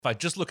If I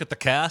just look at the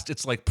cast,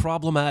 it's like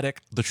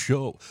Problematic, the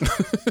show.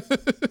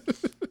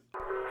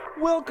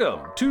 Welcome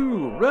to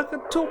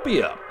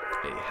Recotopia,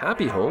 a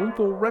happy home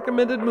for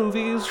recommended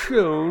movies,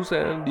 shows,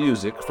 and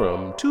music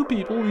from two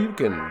people you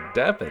can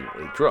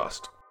definitely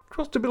trust.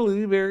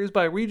 Trustability varies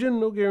by region,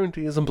 no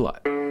guarantees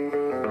implied.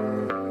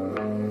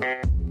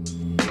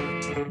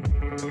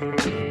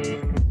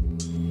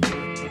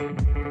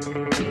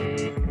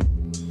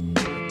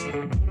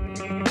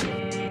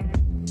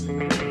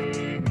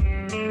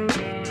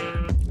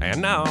 And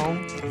now,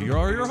 here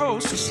are your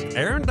hosts,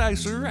 Aaron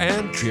Dicer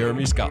and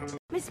Jeremy Scott.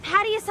 Miss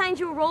Patty assigned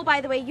you a role,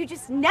 by the way. You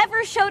just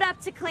never showed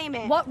up to claim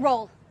it. What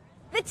role?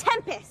 The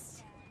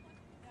Tempest.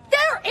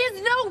 There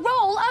is no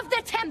role of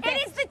the Tempest.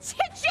 It is the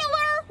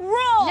titular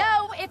role.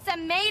 No, it's a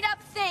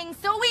made-up thing,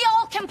 so we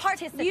all can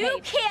participate. You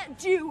can't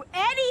do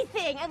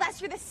anything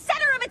unless you're the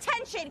center of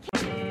attention.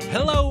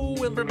 Hello,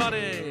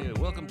 everybody.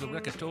 Welcome to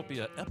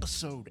Recotopia,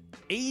 episode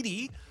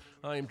 80.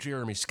 I'm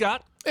Jeremy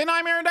Scott. And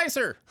I'm Aaron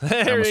Dicer.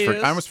 There he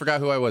is. I almost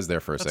forgot who I was there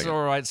for a That's second.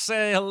 all right.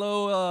 Say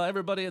hello,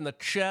 everybody in the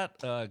chat.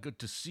 Good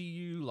to see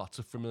you. Lots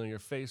of familiar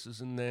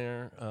faces in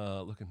there.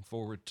 Looking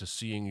forward to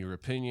seeing your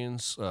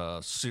opinions,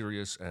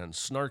 serious and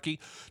snarky.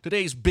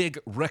 Today's big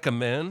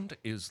recommend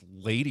is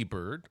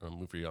Ladybird, a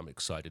movie I'm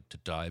excited to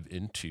dive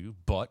into.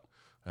 But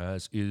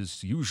as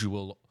is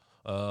usual,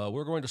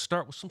 we're going to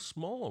start with some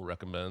small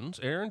recommends.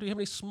 Aaron, do you have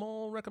any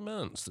small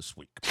recommends this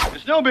week?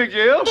 It's no big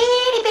deal.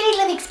 Itty bitty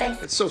living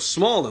space. It's so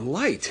small and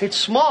light. It's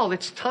small,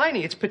 it's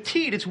tiny, it's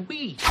petite, it's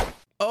wee.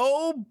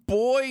 Oh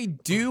boy,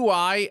 do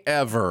I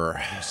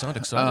ever. You sound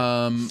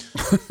excited.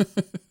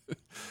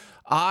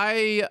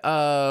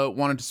 I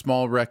wanted to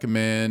small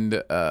recommend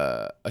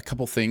a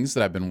couple things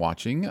that I've been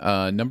watching.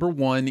 Number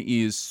one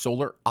is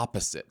Solar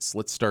Opposites.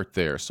 Let's start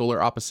there.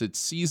 Solar Opposites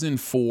Season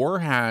 4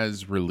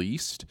 has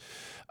released.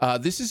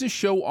 This is a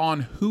show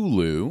on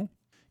Hulu,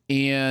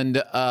 and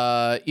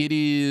it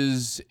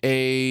is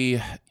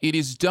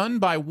done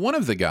by one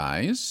of the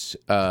guys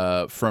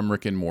from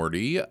Rick and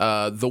Morty,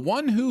 the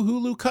one who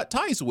Hulu cut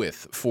ties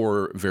with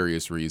for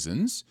various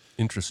reasons.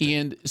 Interesting.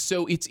 And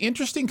so it's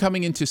interesting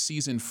coming into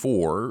Season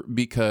 4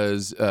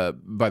 because,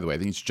 by the way, I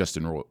think it's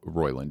Justin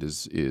Roiland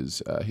is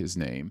his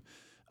name.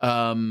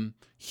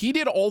 He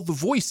did all the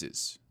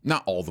voices,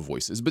 not all the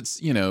voices, but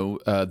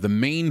the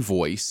main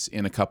voice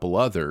and a couple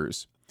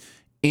others.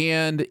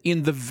 And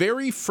in the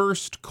very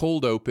first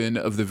cold open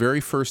of the very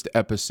first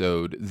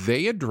episode,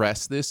 they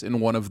address this in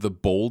one of the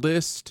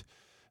boldest,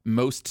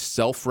 most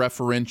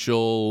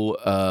self-referential,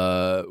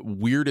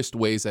 weirdest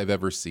ways I've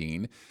ever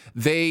seen.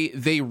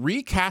 They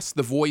recast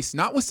the voice,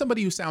 not with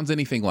somebody who sounds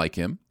anything like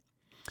him,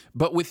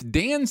 but with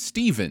Dan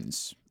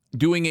Stevens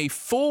doing a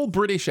full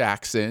British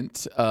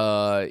accent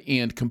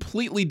and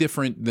completely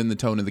different than the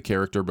tone of the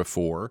character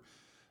before.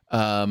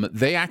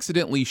 They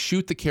accidentally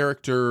shoot the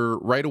character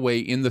right away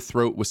in the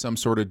throat with some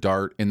sort of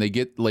dart, and they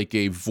get like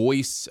a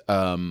voice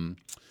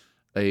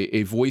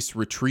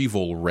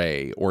retrieval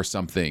ray or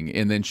something,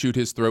 and then shoot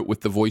his throat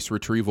with the voice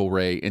retrieval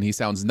ray, and he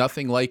sounds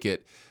nothing like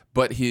it.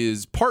 But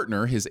his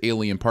partner, his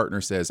alien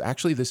partner, says,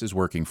 "Actually, this is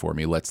working for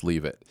me. Let's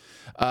leave it."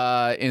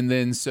 And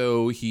then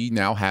so he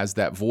now has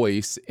that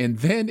voice, and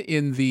then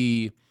in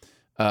the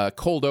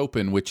cold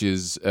open, which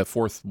is a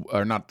fourth,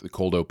 or not the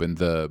cold open,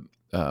 the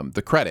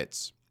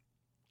credits.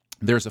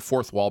 There's a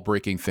fourth wall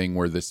breaking thing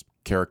where this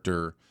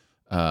character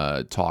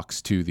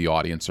talks to the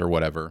audience or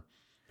whatever.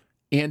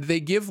 And they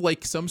give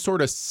like some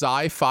sort of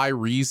sci-fi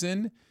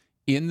reason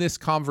in this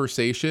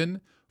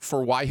conversation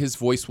for why his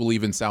voice will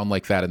even sound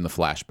like that in the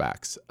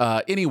flashbacks.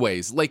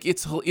 Anyways, like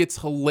it's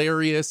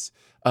hilarious.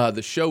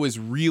 The show is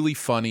really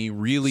funny,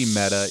 really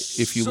meta.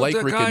 If you like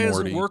Rick and Morty. So that guy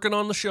isn't working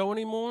on the show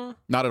anymore?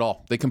 Not at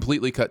all. They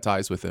completely cut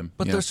ties with him.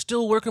 But they're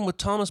still working with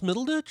Thomas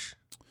Middleditch?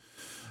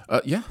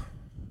 Yeah.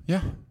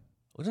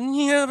 Didn't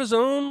he have his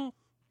own?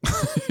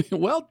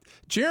 Well,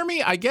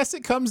 Jeremy, I guess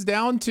it comes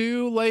down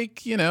to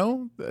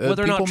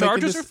whether or not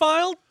charges are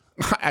filed.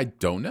 I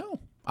don't know.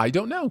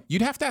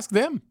 You'd have to ask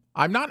them.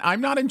 I'm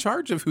not in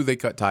charge of who they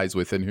cut ties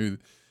with and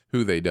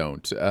who they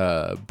don't.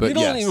 But you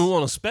don't even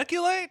want to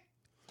speculate.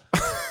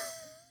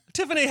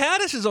 Tiffany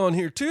Haddish is on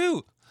here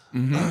too.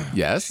 Mm-hmm.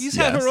 Yes, she's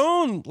had her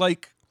own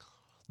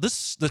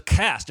the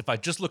cast. If I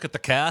just look at the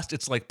cast,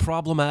 it's like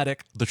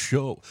Problematic, the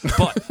show,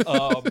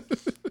 but.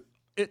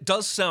 It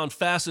does sound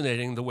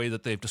fascinating the way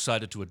that they've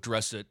decided to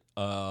address it,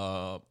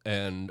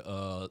 and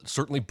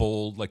certainly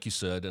bold, like you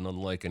said, and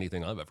unlike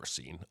anything I've ever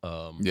seen.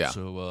 Yeah.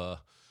 So,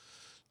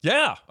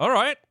 yeah. All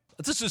right.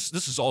 This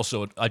is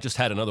also. I just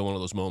had another one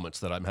of those moments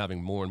that I'm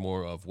having more and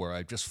more of, where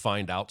I just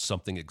find out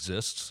something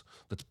exists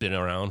that's been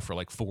around for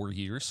like 4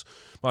 years.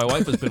 My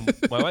wife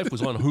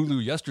was on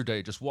Hulu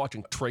yesterday, just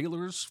watching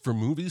trailers for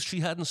movies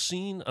she hadn't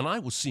seen, and I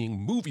was seeing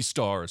movie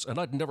stars, and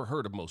I'd never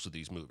heard of most of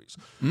these movies.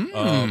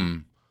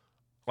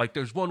 Like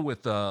there's one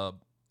with Kevin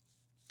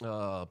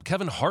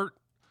Hart,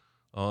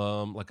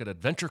 like an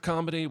adventure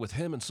comedy with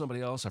him and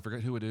somebody else. I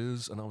forget who it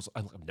is, and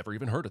I've never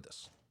even heard of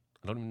this.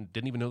 Didn't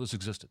even know this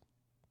existed.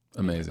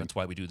 Amazing. That's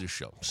why we do this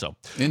show. So,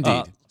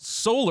 indeed,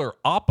 Solar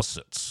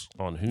Opposites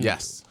on Hulu.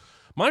 Yes.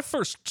 My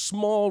first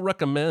small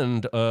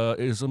recommend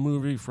is a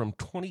movie from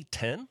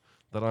 2010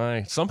 that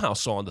I somehow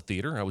saw in the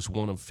theater. I was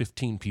one of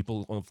 15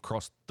 people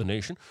across the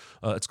nation.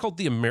 It's called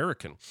The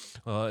American,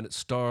 and it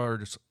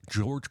stars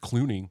George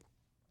Clooney.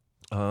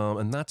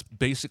 And that's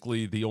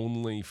basically the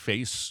only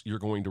face you're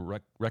going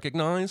to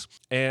recognize.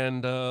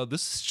 And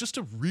this is just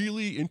a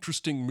really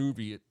interesting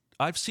movie.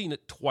 I've seen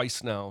it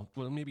twice now,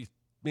 well,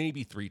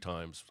 maybe 3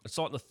 times. I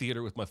saw it in the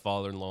theater with my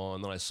father-in-law,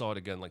 and then I saw it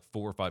again like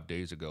 4 or 5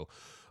 days ago.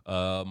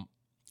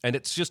 And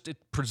it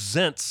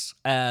presents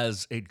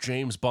as a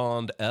James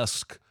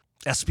Bond-esque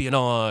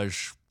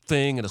espionage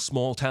thing in a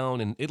small town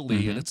in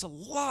Italy, and it's a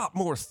lot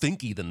more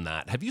thinky than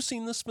that. Have you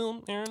seen this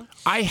film, Aaron?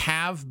 I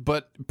have,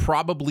 but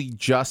probably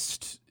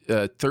just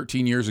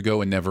 13 years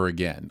ago and never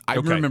again. I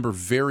remember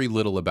very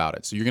little about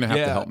it, so you're going to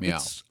have to help me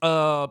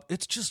out.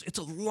 It's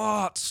a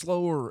lot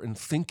slower and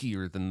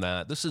thinkier than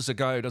that. This is a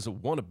guy who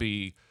doesn't want to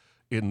be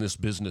in this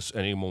business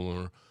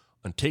anymore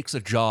and takes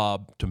a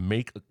job to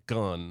make a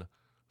gun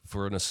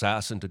for an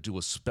assassin to do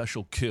a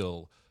special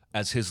kill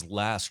as his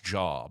last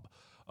job.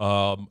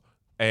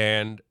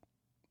 And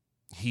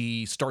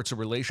he starts a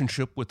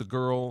relationship with a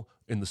girl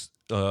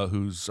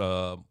who's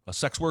a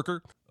sex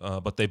worker,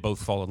 but they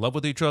both fall in love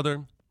with each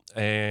other.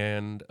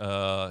 And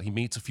he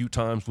meets a few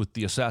times with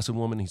the assassin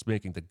woman he's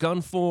making the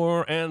gun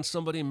for, and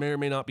somebody may or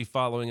may not be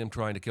following him,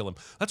 trying to kill him.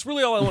 That's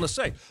really all I want to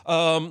say.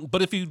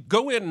 But if you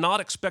go in not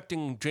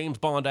expecting James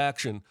Bond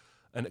action,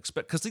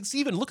 because it's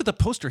even, look at the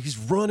poster, he's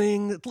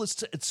running,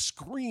 it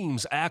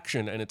screams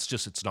action, and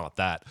it's not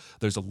that.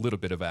 There's a little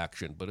bit of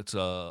action, but it's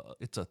a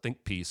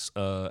think piece,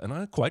 and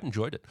I quite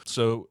enjoyed it.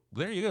 So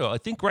there you go. I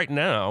think right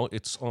now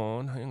it's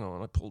on, hang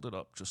on, I pulled it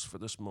up just for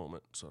this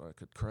moment so I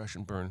could crash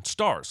and burn.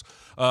 Stars.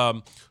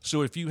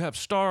 So if you have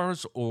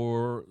Stars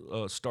or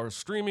Stars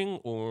streaming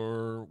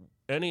or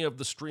any of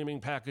the streaming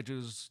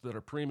packages that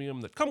are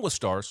premium that come with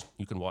Stars,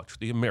 you can watch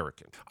The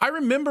American. I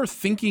remember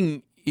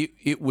thinking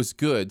it was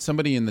good.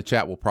 Somebody in the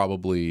chat will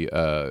probably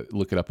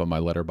look it up on my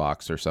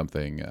letterbox or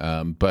something.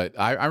 But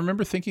I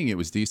remember thinking it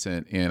was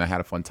decent and I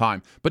had a fun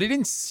time. But it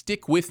didn't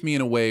stick with me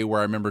in a way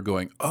where I remember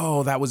going,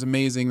 oh, that was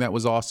amazing. That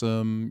was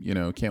awesome.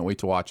 Can't wait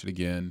to watch it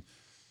again.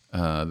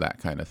 That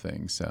kind of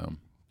thing. So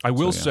I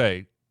will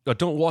say,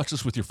 don't watch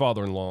this with your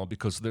father-in-law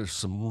because there's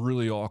some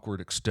really awkward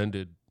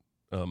extended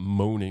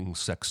moaning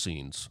sex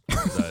scenes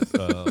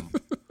that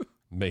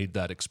made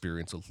that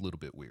experience a little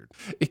bit weird.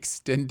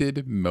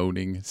 Extended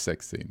moaning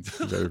sex scenes.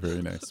 Very,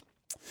 very nice.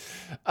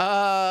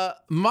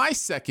 My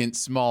second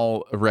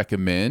small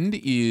recommend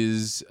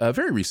is a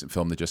very recent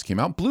film that just came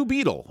out. Blue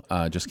Beetle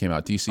just came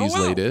out, DC's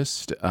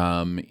latest.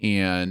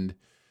 And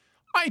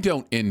I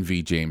don't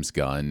envy James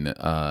Gunn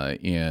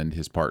and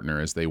his partner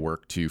as they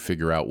work to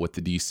figure out what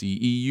the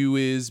DCEU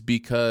is,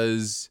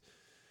 because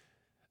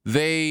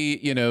they,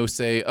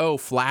 say, oh,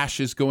 Flash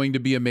is going to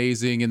be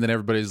amazing. And then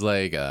everybody's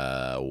like,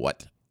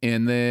 what?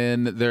 And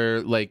then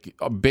they're like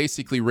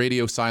basically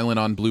radio silent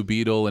on Blue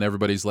Beetle, and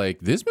everybody's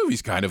like, this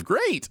movie's kind of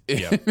great.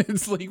 Yeah.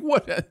 It's like,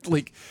 what?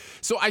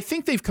 So I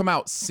think they've come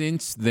out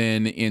since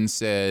then and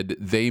said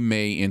they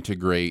may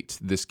integrate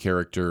this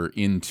character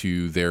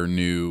into their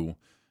new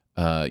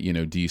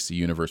DC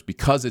universe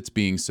because it's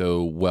being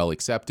so well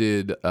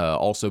accepted.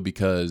 Also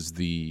because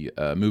the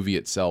movie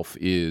itself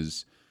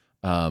is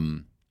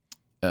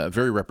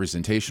very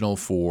representational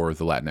for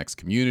the Latinx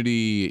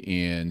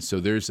community, and so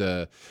there's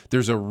a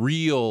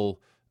real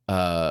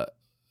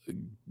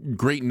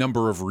great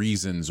number of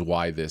reasons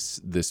why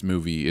this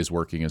movie is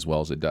working as well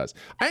as it does.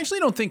 I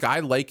actually don't think I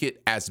like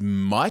it as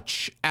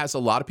much as a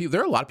lot of people. There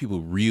are a lot of people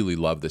who really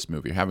love this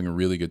movie, are having a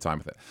really good time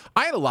with it.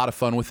 I had a lot of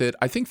fun with it.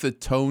 I think the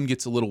tone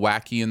gets a little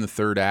wacky in the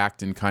third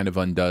act and kind of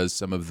undoes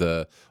some of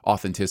the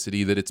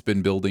authenticity that it's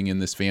been building in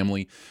this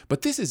family.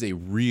 But this is a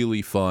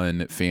really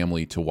fun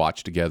family to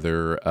watch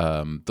together.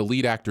 The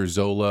lead actor,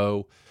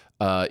 Zolo,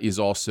 is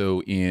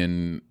also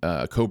in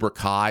Cobra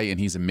Kai, and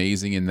he's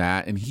amazing in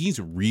that, and he's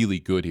really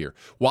good here.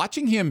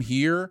 Watching him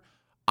here,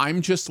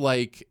 I'm just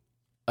like,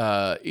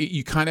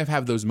 you kind of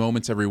have those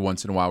moments every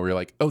once in a while where you're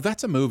like, oh,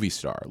 that's a movie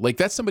star. Like,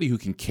 that's somebody who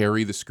can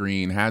carry the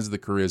screen, has the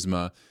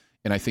charisma,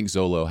 and I think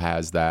Zolo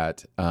has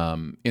that.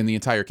 And the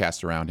entire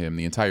cast around him,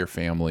 the entire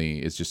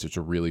family is just such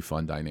a really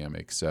fun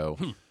dynamic. So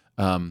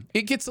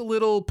it gets a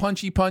little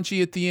punchy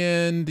at the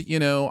end.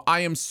 I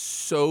am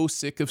so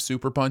sick of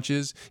super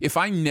punches. If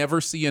I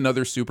never see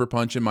another super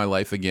punch in my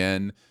life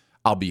again,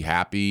 I'll be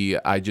happy.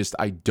 I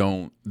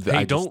don't.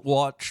 Don't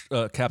watch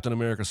Captain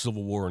America: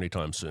 Civil War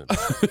anytime soon.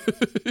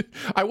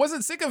 I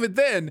wasn't sick of it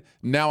then.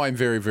 Now I'm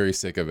very, very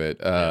sick of it.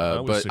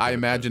 But I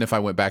imagine if I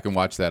went back and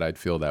watched that, I'd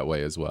feel that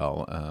way as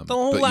well.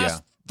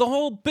 The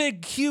whole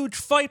big, huge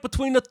fight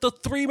between the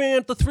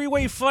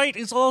three-way fight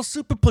is all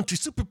super punchy.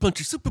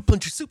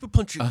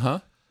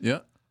 Yeah.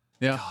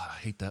 God, I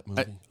hate that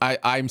movie.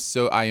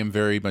 I am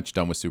very much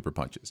done with super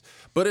punches.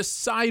 But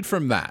aside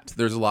from that,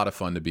 there's a lot of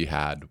fun to be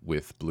had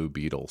with Blue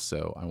Beetle,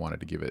 so I wanted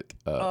to give it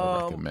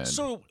a recommend.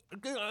 So,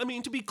 I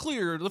mean, to be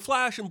clear, The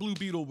Flash and Blue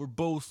Beetle were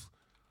both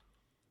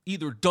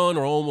either done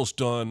or almost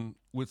done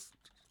with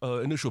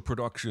initial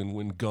production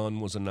when Gunn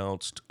was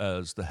announced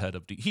as the head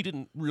of he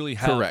didn't really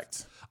have.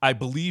 Correct. I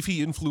believe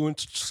he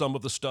influenced some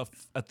of the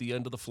stuff at the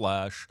end of The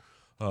Flash,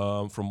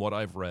 from what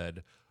I've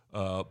read,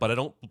 but I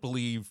don't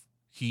believe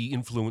he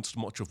influenced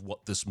much of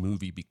what this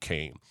movie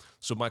became.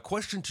 So my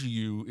question to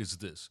you is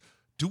this: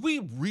 do we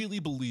really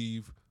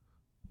believe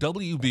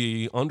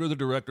WB, under the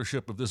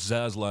directorship of this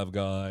Zaslav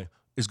guy,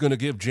 is going to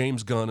give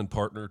James Gunn and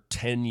partner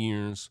 10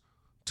 years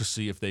to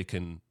see if they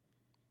can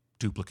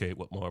duplicate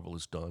what Marvel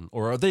has done?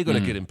 Or are they going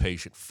to get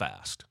impatient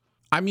fast?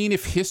 I mean,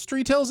 if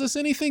history tells us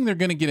anything, they're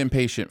going to get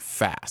impatient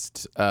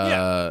fast.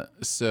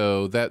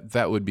 So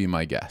that would be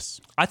my guess.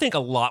 I think a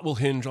lot will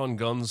hinge on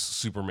Gunn's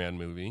Superman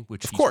movie,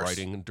 which he's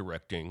writing and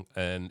directing.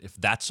 And if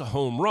that's a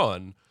home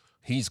run,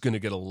 he's going to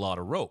get a lot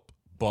of rope.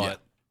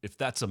 But if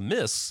that's a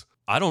miss,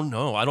 I don't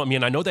know. I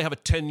know they have a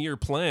 10-year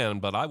plan,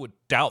 but I would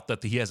doubt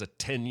that he has a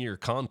 10-year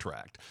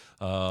contract.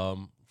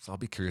 So I'll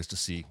be curious to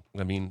see.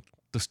 I mean,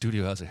 the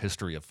studio has a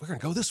history of, we're going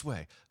to go this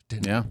way.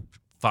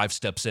 5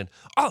 steps in,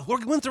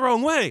 we went the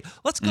wrong way.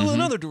 Let's go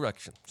another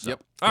direction. So,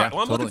 all right,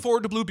 well, I'm looking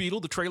forward to Blue Beetle.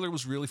 The trailer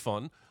was really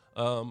fun.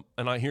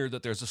 And I hear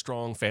that there's a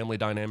strong family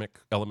dynamic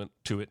element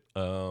to it.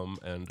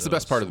 And it's the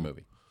best part of the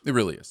movie. It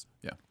really is.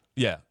 Yeah.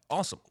 Yeah,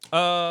 awesome.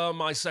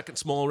 My second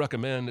small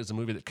recommend is a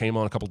movie that came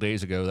on a couple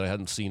days ago that I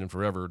hadn't seen in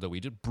forever, though we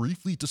did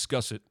briefly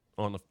discuss it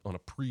on a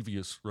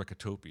previous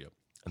Recotopia,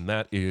 and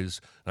that is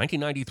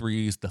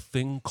 1993's The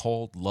Thing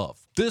Called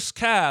Love. This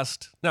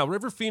cast, now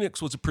River Phoenix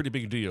was a pretty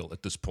big deal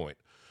at this point,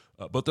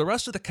 but the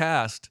rest of the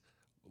cast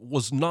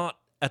was not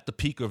at the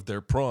peak of their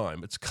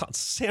prime. It's got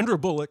Sandra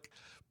Bullock,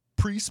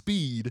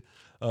 pre-Speed,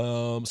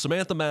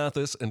 Samantha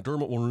Mathis, and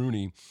Dermot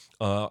Mulroney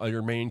are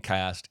your main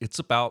cast. It's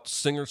about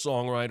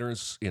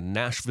singer-songwriters in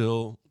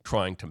Nashville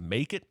trying to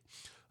make it.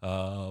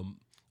 I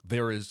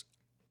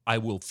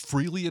will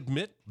freely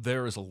admit,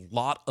 there is a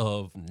lot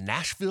of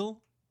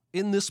Nashville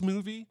in this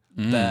movie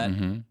that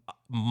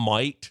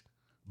might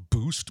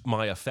boost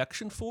my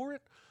affection for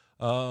it.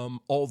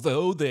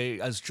 Although they,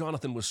 as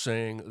Jonathan was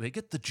saying, they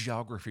get the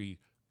geography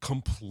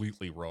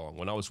completely wrong.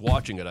 When I was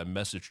watching it, I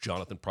messaged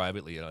Jonathan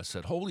privately and I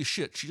said, holy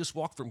shit, she just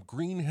walked from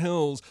Green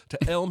Hills to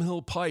Elm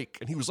Hill Pike.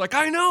 And he was like,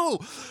 I know.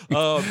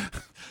 So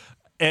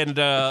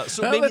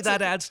maybe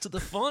that adds to the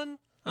fun.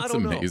 I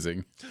don't know. That's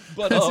amazing.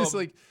 But that's just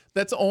like,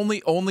 that's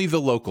only the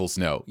locals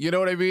know. You know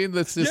what I mean?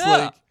 That's just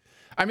like,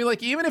 I mean,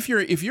 like, even if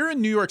you're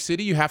in New York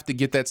City, you have to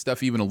get that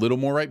stuff even a little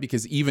more right,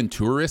 because even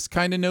tourists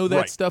kind of know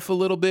that stuff a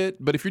little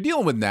bit. But if you're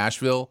dealing with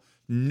Nashville,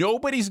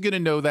 nobody's going to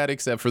know that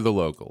except for the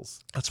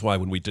locals. That's why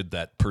when we did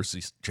that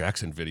Percy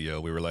Jackson video,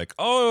 we were like,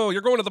 oh,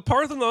 you're going to the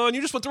Parthenon. You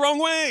just went the wrong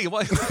way.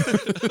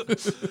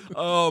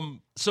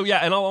 So, yeah,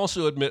 and I'll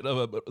also admit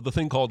The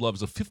Thing Called Love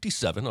is a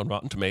 57 on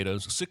Rotten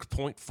Tomatoes,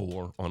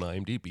 6.4 on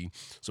IMDb.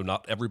 So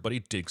not everybody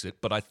digs it.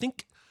 But I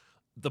think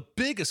the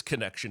biggest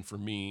connection for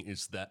me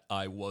is that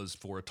I was,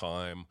 for a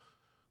time,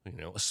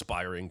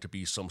 aspiring to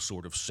be some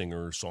sort of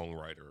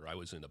singer-songwriter. I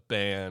was in a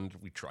band.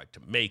 We tried to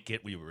make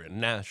it. We were in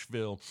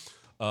Nashville.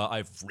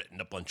 I've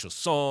written a bunch of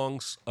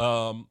songs.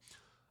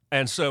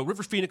 And so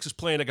River Phoenix is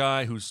playing a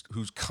guy who's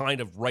kind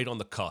of right on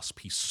the cusp.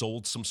 He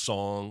sold some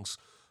songs.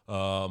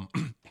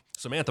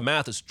 Samantha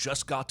Mathis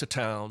just got to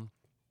town.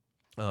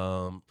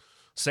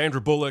 Sandra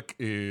Bullock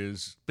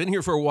is been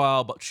here for a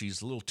while, but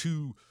she's a little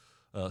too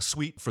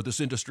sweet for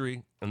this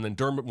industry. And then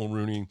Dermot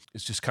Mulroney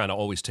is just kind of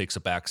always takes a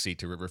backseat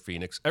to River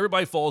Phoenix.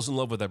 Everybody falls in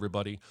love with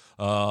everybody.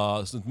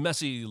 Some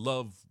messy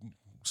love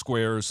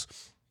squares.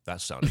 That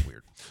sounded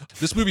weird.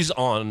 This movie's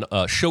on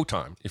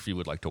Showtime, if you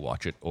would like to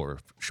watch it, or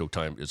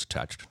Showtime is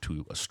attached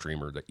to a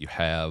streamer that you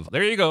have.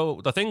 There you go.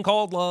 The Thing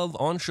Called Love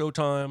on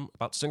Showtime,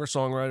 about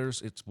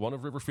singer-songwriters. It's one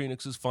of River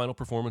Phoenix's final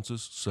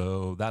performances,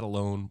 so that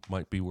alone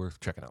might be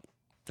worth checking out.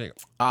 There you go.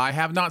 I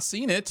have not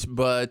seen it,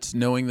 but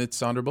knowing that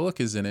Sandra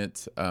Bullock is in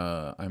it,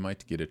 I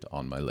might get it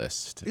on my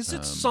list. Is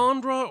it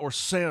Sandra or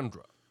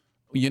Sandra?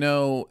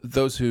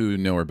 Those who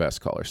know her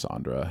best call her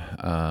Sandra.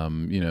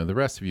 The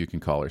rest of you can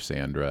call her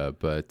Sandra,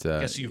 but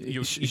you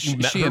met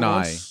she her and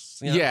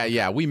once?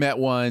 Yeah, we met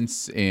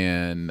once,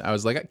 and I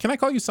was like, "Can I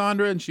call you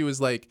Sandra?" And she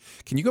was like,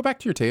 "Can you go back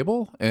to your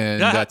table?"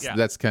 And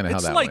that's kind of how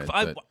that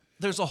went.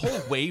 There's a whole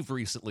wave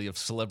recently of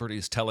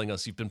celebrities telling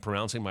us you've been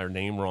pronouncing my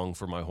name wrong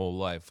for my whole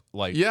life.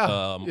 Like,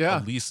 Alicia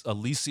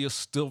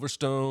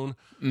Silverstone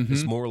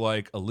is more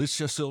like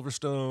Alicia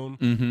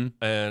Silverstone,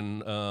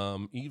 and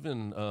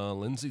even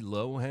Lindsay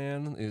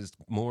Lohan is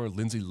more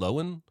Lindsay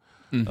Lohan.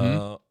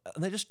 And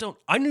they just don't.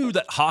 I knew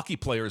that hockey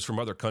players from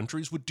other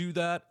countries would do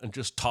that and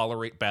just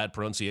tolerate bad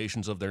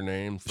pronunciations of their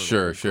name for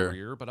their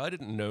career, but I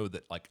didn't know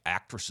that like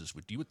actresses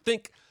would. You would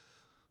think,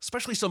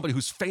 especially somebody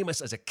who's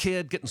famous as a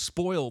kid, getting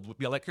spoiled, would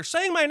be like, you're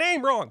saying my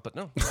name wrong. But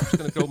no, I'm just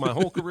going to go my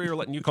whole career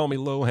letting you call me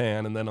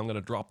Lohan, and then I'm going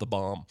to drop the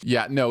bomb.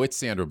 Yeah, no, it's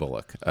Sandra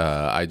Bullock.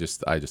 I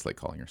just like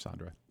calling her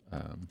Sandra.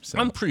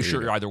 I'm pretty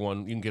sure either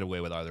one, you can get away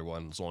with either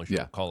one as long as you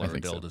don't call her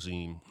Adele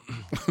Dazeem.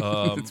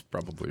 That's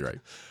probably right.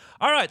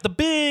 All right, the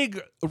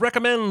big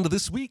recommend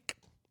this week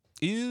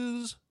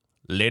is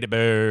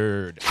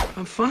Ladybird.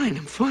 I'm fine.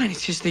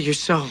 It's just that you're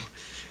so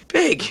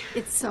big.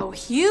 It's so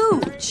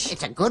huge.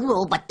 It's a good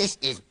rule, but this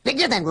is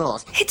bigger than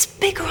rules. It's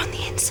bigger on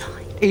the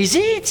inside. Is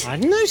it? I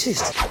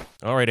noticed.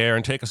 All right,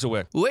 Aaron, take us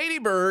away.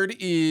 Ladybird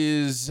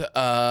is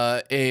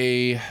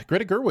a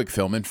Greta Gerwig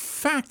film. In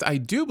fact, I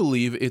do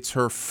believe it's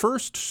her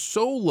first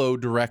solo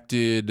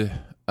directed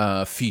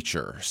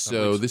feature.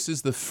 So this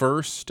is the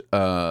first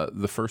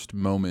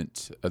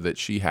moment that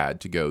she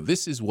had to go,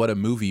 this is what a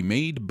movie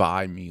made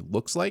by me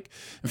looks like.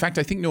 In fact,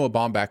 I think Noah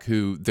Baumbach,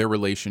 who their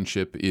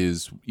relationship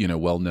is,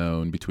 well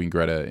known between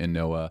Greta and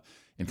Noah,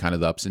 and kind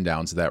of the ups and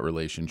downs of that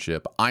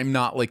relationship. I'm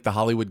not like the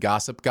Hollywood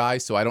gossip guy,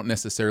 so I don't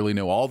necessarily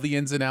know all the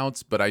ins and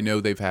outs, but I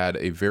know they've had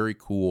a very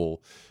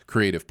cool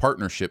creative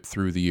partnership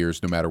through the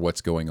years, no matter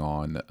what's going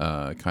on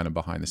kind of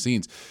behind the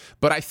scenes.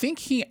 But I think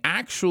he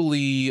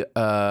actually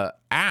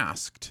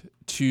asked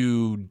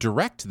to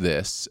direct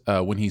this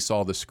when he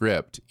saw the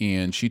script,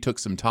 and she took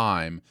some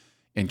time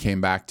and came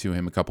back to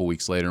him a couple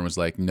weeks later and was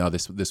like, no,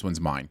 this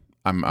one's mine.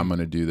 I'm going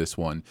to do this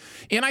one.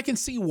 And I can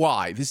see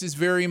why. This is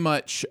very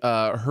much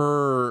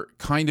her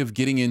kind of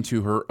getting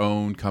into her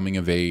own coming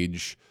of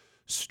age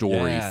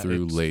story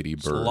through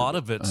Ladybird. A lot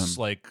of it's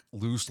like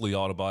loosely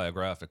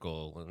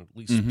autobiographical, and at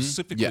least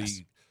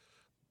specifically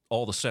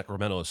all the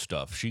Sacramento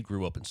stuff. She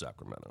grew up in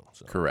Sacramento.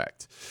 So.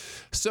 Correct.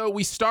 So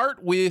we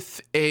start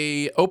with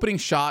a opening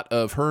shot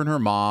of her and her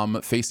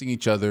mom facing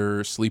each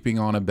other, sleeping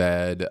on a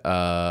bed.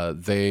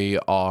 They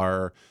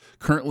are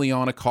currently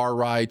on a car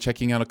ride,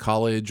 checking out of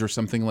college or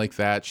something like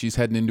that. She's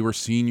heading into her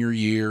senior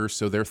year,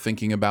 so they're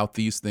thinking about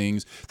these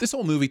things. This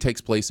whole movie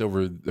takes place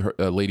over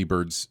Lady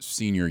Bird's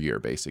senior year,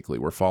 basically.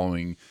 We're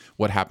following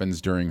what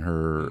happens during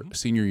her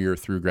senior year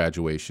through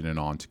graduation and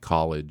on to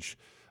college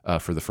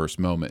for the first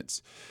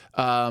moments.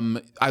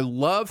 I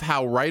love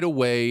how right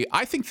away,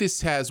 I think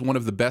this has one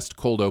of the best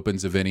cold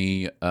opens of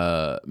any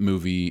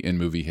movie in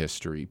movie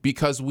history,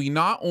 because we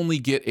not only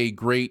get a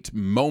great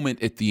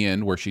moment at the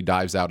end where she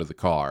dives out of the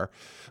car,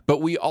 but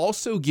we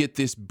also get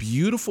this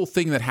beautiful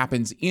thing that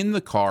happens in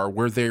the car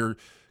where they're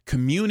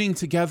communing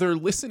together,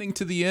 listening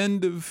to the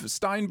end of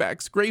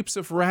Steinbeck's Grapes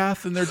of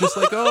Wrath, and they're just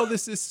like, oh,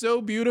 this is so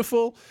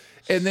beautiful.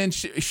 And then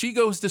she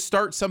goes to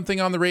start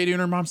something on the radio,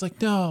 and her mom's like,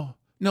 no,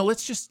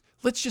 let's just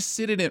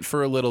sit in it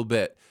for a little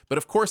bit. But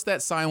of course,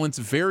 that silence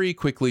very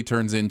quickly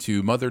turns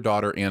into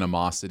mother-daughter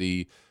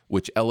animosity,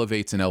 which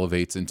elevates and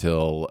elevates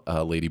until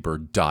Lady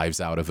Bird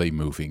dives out of a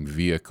moving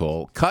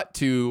vehicle. Cut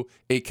to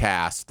a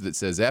cast that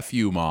says "F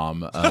you,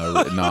 Mom"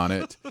 written on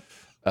it.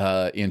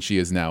 And she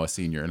is now a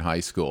senior in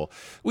high school.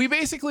 We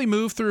basically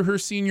move through her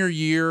senior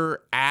year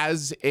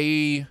as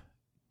a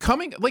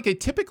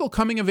typical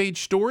coming of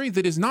age story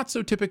that is not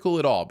so typical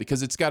at all,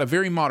 because it's got a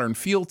very modern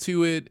feel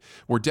to it.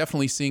 We're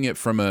definitely seeing it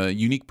from a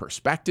unique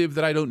perspective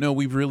that I don't know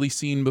we've really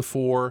seen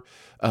before.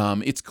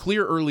 It's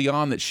clear early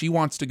on that she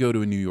wants to go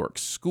to a New York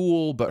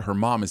school, but her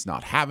mom is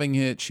not having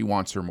it. She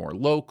wants her more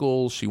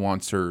local. She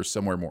wants her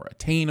somewhere more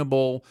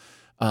attainable.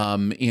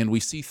 And we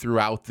see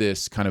throughout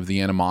this kind of the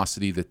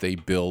animosity that they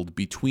build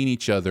between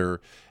each other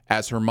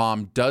as her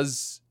mom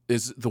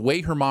is the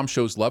way her mom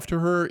shows love to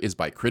her is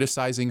by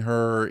criticizing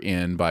her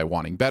and by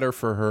wanting better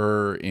for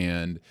her,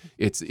 and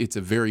it's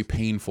a very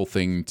painful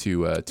thing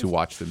to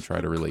watch them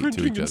try to relate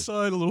to each other.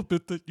 Inside a little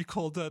bit that you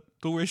call that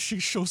the way she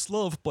shows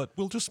love, but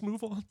we'll just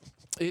move on.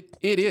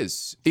 It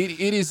is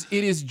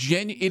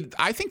genuine.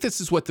 I think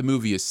this is what the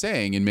movie is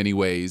saying in many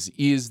ways,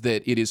 is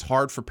that it is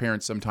hard for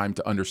parents sometimes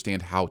to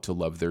understand how to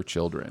love their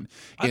children,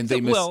 and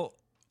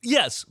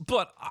yes,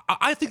 but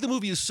I think the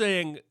movie is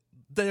saying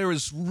there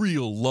is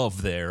real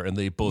love there, and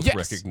they both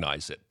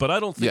recognize it. But I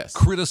don't think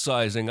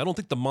criticizing, I don't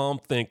think the mom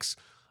thinks,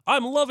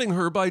 I'm loving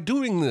her by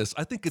doing this.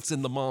 I think it's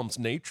in the mom's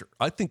nature.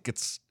 I think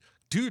it's,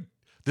 dude,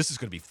 this is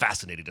going to be a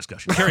fascinating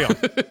discussion. Carry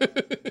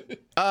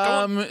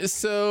on.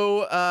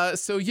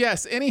 So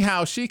yes,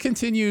 anyhow, she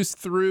continues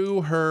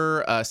through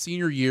her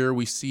senior year.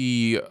 We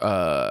see,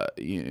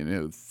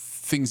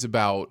 things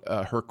about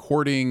her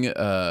courting,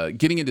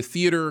 getting into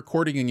theater,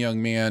 courting a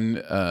young man,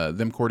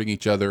 them courting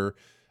each other.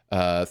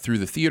 Through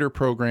the theater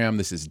program.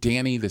 This is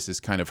Danny. This is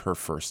kind of her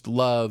first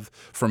love.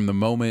 From the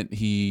moment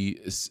he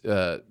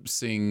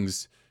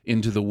sings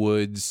Into the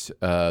Woods,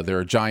 there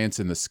are giants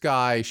in the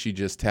sky, she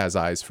just has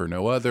eyes for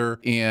no other.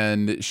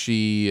 And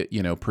she,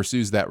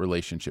 pursues that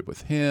relationship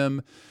with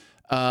him.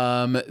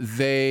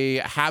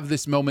 They have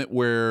this moment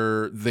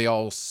where they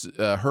all,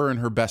 her and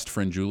her best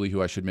friend Julie,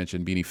 who I should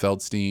mention, Beanie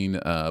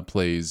Feldstein,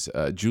 plays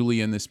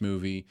Julie in this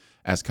movie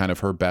as kind of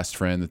her best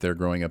friend that they're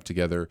growing up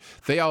together.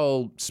 They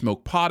all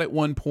smoke pot at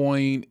one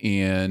point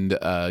and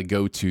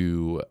go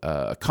to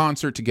a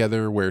concert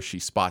together where she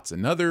spots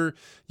another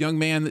young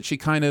man that she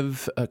kind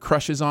of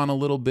crushes on a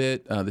little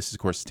bit. This is, of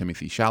course,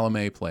 Timothée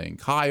Chalamet playing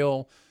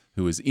Kyle,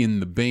 who is in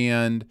the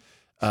band.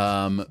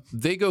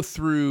 They go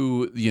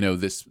through,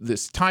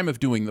 this time of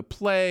doing the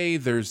play.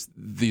 There's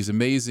these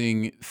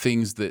amazing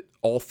things that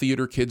all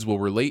theater kids will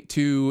relate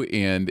to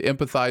and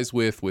empathize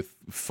with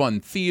fun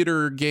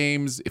theater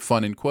games,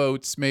 fun in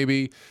quotes,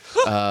 maybe.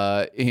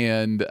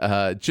 And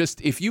just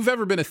if you've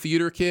ever been a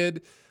theater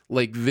kid,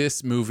 Like,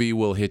 this movie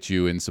will hit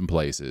you in some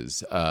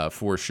places,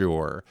 for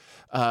sure.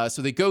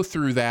 So they go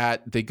through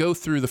that. They go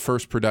through the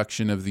first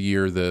production of the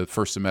year, the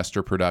first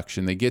semester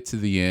production. They get to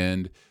the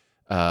end.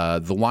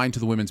 The line to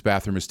the women's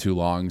bathroom is too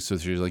long. So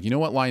she's like, you know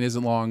what line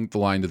isn't long? The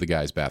line to the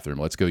guy's bathroom.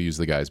 Let's go use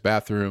the guy's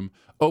bathroom.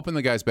 Open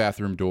the guy's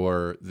bathroom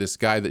door. This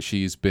guy that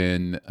she's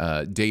been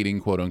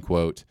dating, quote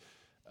unquote,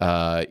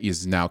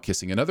 is now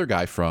kissing another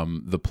guy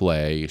from the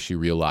play. She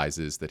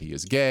realizes that he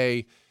is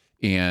gay.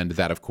 And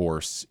that, of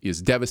course,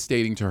 is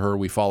devastating to her.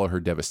 We follow her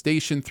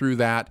devastation through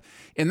that.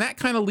 And that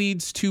kind of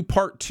leads to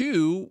part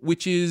 2,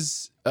 which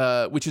is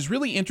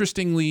really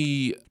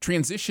interestingly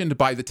transitioned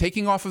by the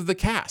taking off of the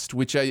cast,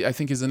 which I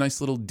think is a nice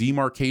little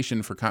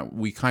demarcation for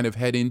we kind of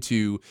head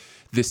into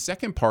this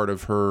second part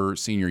of her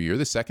senior year,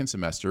 the second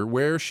semester,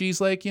 where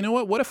she's like, you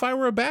know what if I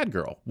were a bad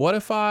girl? What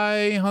if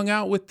I hung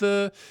out with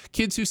the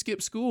kids who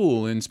skip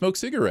school and smoke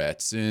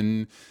cigarettes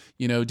and,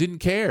 didn't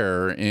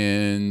care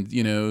and,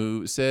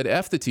 said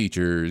F the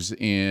teachers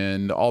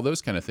and all those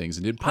kind of things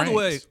and did pranks. By the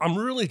way, I'm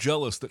really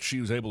jealous that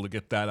she was able to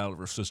get that out of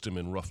her system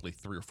in roughly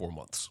 3 or 4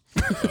 months.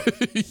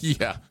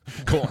 Yeah.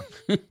 Go on.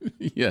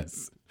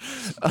 Yes.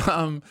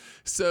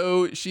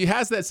 So she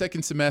has that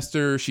second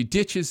semester. She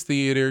ditches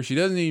theater. She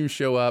doesn't even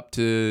show up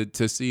to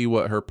see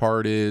what her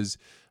part is.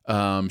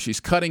 She's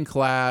cutting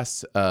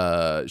class.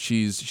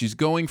 She's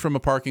going from a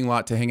parking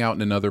lot to hang out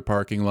in another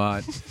parking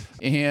lot.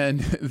 And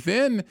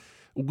then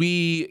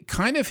we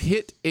kind of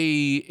hit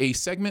a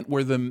segment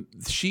where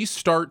she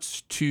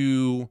starts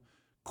to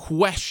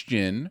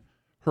question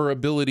her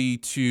ability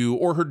to,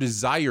 or her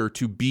desire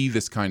to be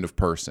this kind of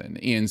person.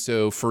 And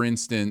so, for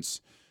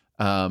instance,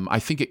 I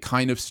think it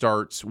kind of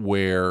starts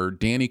where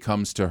Danny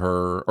comes to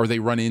her, or they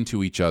run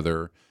into each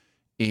other,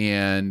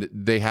 and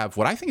they have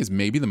what I think is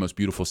maybe the most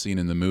beautiful scene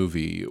in the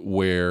movie,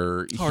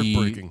 where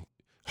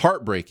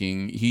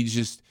heartbreaking.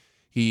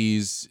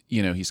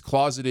 He's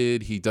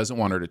closeted. He doesn't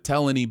want her to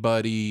tell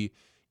anybody.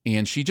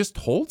 And she just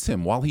holds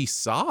him while he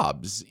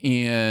sobs.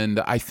 And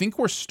I think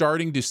we're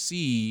starting to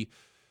see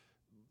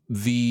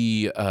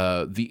the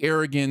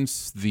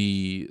arrogance,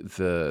 the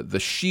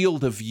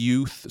shield of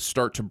youth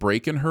start to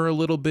break in her a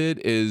little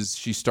bit as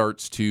she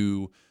starts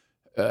to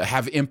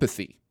have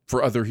empathy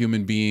for other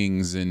human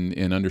beings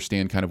and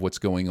understand kind of what's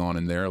going on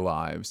in their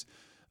lives.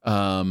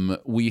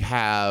 We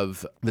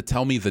have the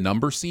tell me the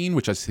number scene,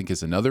 which I think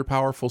is another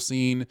powerful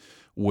scene,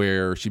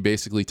 where she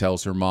basically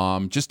tells her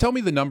mom, just tell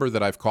me the number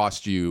that it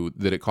costs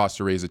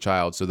to raise a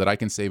child so that I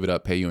can save it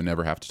up, pay you, and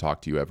never have to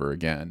talk to you ever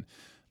again.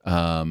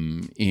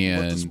 And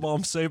what does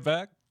mom say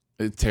back?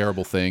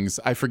 Terrible things.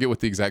 I forget what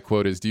the exact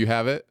quote is. Do you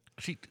have it?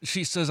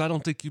 She says, I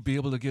don't think you'd be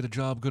able to get a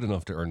job good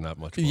enough to earn that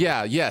much money.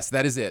 Yeah, yes,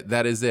 that is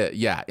it.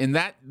 Yeah. And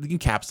that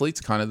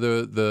encapsulates kind of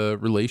the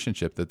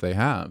relationship that they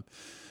have.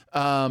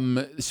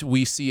 So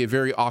we see a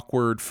very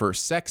awkward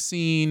first sex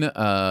scene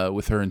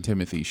with her and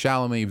Timothée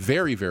Chalamet.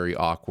 Very, very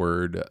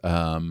awkward.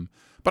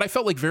 But I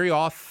felt like very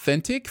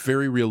authentic,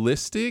 very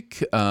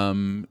realistic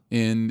in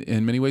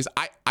many ways.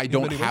 I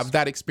don't have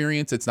that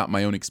experience. It's not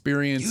my own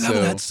experience. You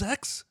haven't had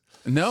sex?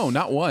 No,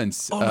 not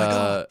once. Oh, my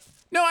God.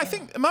 No, I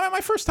think my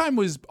first time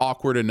was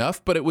awkward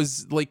enough, but it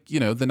was like,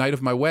 the night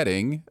of my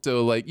wedding.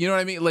 So like, you know what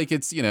I mean? Like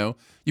it's, you've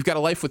got a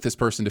life with this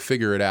person to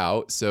figure it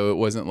out. So it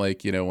wasn't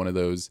like, one of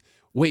those,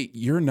 wait,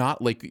 you're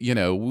not like,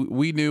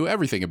 we knew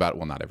everything about,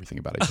 well, not everything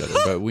about each other,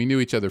 but we knew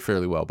each other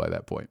fairly well by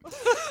that point.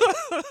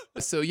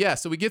 So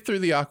we get through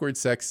the awkward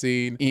sex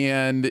scene,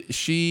 and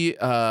she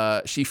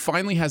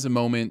finally has a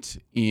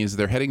moment as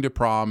they're heading to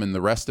prom, and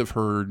the rest of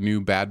her new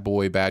bad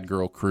boy, bad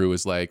girl crew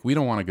is like, we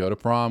don't want to go to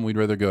prom. We'd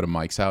rather go to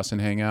Mike's house and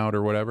hang out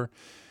or whatever.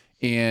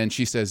 And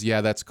she says,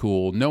 yeah, that's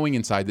cool, knowing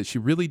inside that she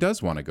really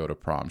does want to go to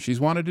prom. She's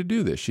wanted to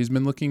do this. She's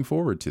been looking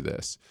forward to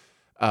this.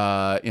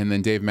 And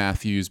then Dave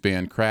Matthews'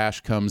 band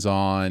Crash comes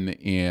on,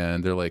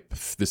 and they're like,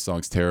 this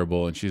song's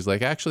terrible. And she's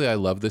like, actually, I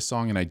love this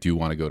song and I do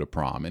want to go to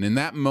prom. And in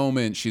that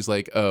moment, she's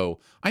like, oh,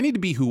 I need to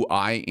be who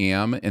I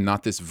am and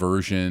not this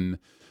version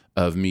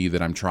of me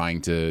that I'm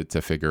trying to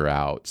figure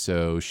out.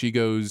 So she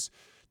goes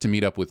to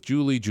meet up with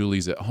Julie.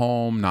 Julie's at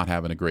home, not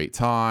having a great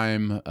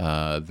time.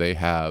 They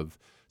have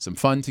some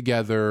fun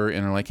together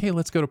and are like, hey,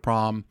 let's go to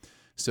prom.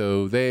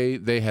 So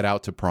they head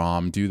out to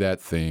prom, do that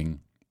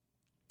thing,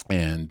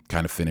 and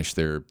kind of finish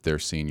their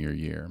senior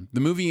year. The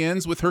movie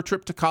ends with her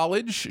trip to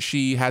college.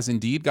 She has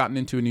indeed gotten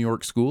into a New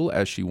York school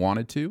as she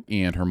wanted to,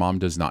 and her mom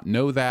does not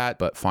know that,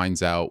 but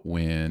finds out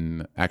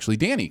when actually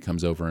Danny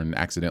comes over and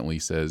accidentally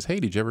says, hey,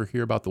 did you ever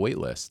hear about the wait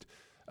list?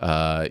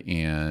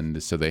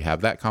 And so they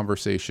have that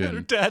conversation. And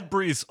her dad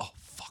breathes, oh,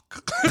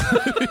 fuck.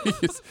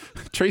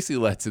 Tracy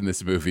Letts in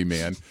this movie,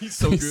 man. He's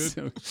so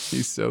good.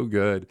 He's so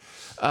good.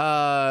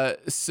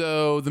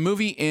 So the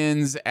movie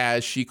ends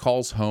as she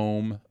calls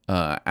home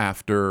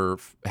after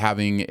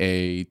having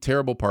a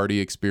terrible party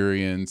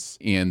experience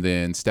and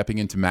then stepping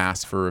into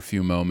mass for a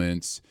few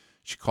moments.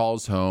 She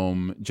calls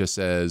home, just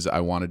says,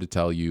 I wanted to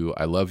tell you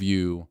I love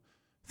you.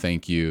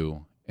 Thank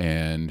you.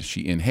 And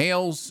she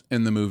inhales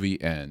and the movie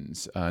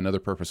ends. Another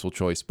purposeful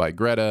choice by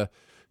Greta,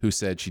 who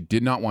said she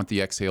did not want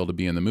the exhale to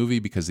be in the movie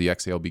because the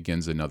exhale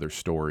begins another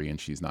story and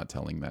she's not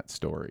telling that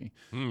story.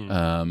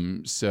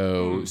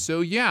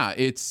 So yeah,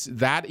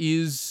 that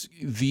is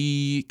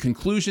the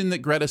conclusion that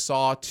Greta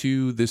saw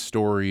to this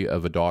story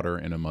of a daughter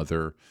and a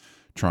mother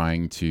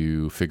trying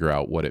to figure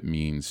out what it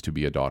means to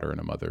be a daughter and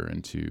a mother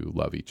and to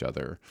love each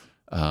other,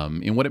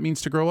 and what it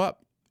means to grow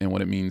up and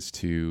what it means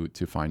to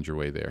find your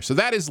way there. So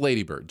that is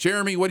Lady Bird.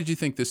 Jeremy, what did you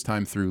think this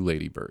time through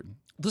Lady Bird?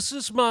 This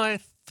is my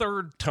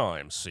third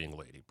time seeing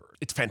Lady Bird.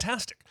 It's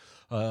fantastic.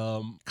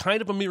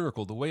 Kind of a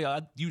miracle. The way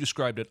you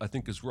described it, I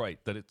think, is right,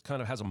 that it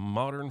kind of has a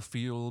modern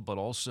feel, but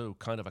also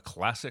kind of a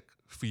classic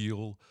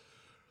feel.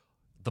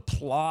 The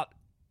plot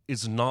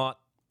is not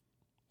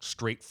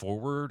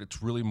straightforward.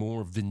 It's really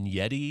more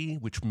vignette-y,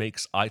 which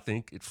makes, I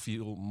think, it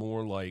feel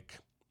more like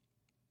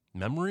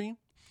memory,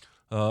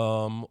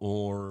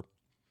 or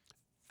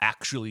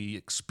actually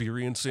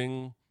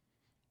experiencing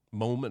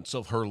moments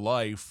of her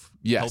life,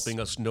 helping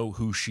us know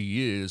who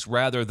she is,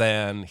 rather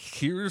than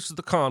here's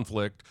the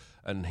conflict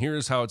and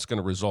here's how it's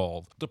going to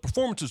resolve. The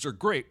performances are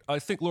great. I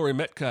think Laurie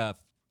Metcalf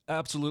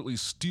absolutely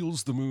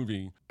steals the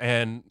movie,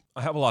 and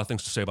I have a lot of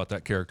things to say about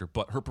that character,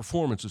 but her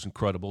performance is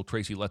incredible.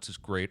 Tracy Letts is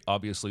great.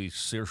 Obviously,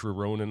 Saoirse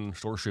Ronan,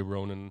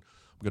 I'm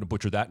going to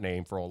butcher that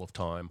name for all of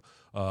time.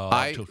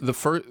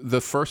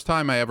 The first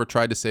time I ever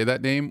tried to say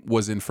that name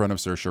was in front of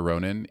Saoirse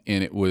Ronan,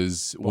 and it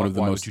was one of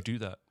the most. Why would you do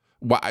that?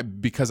 Why?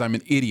 Because I'm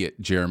an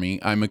idiot, Jeremy.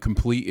 I'm a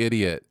complete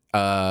idiot.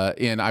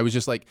 And I was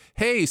just like,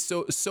 hey,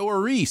 so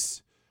are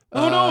Reese.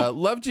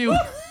 Loved you.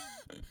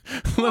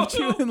 Loved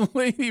you in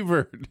Lady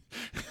Bird.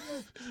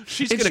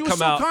 She's going to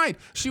come out. Kind.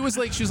 She was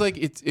like,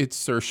 it's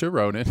Saoirse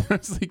Ronan. I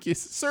was like, yes,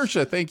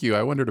 Saoirse, thank you.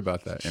 I wondered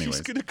about that. Anyways.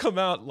 She's going to come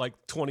out like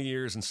 20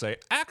 years and say,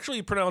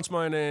 actually pronounce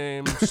my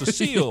name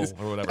Cecile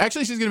or whatever.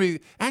 Actually, she's going to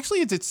be,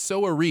 it's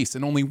So Reese,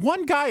 and only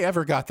one guy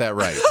ever got that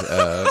right.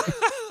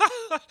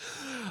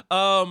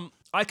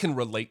 I can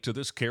relate to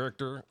this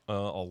character a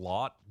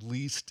lot, at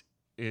least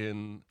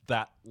in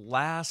that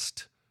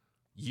last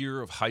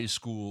year of high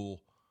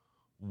school,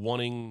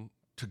 wanting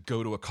to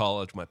go to a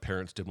college my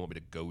parents didn't want me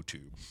to go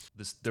to.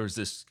 There's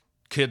this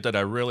kid that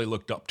I really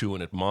looked up to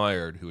and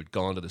admired who had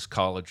gone to this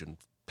college in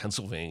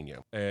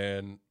Pennsylvania.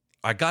 And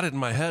I got it in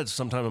my head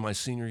sometime in my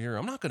senior year,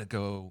 I'm not going to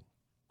go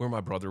where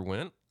my brother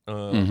went,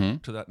 to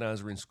that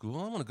Nazarene school.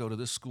 I'm going to go to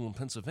this school in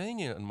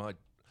Pennsylvania. And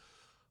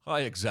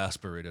I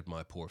exasperated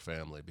my poor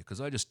family because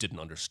I just didn't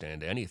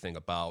understand anything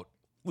about.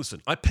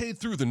 Listen, I paid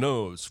through the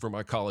nose for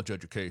my college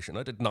education.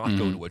 I did not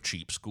go to a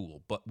cheap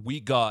school, but we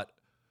got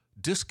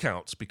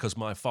discounts because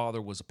my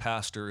father was a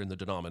pastor in the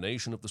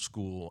denomination of the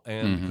school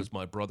and because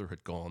my brother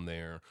had gone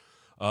there.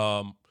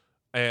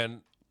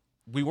 And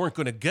we weren't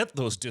going to get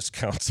those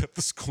discounts at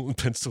the school in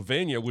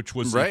Pennsylvania, which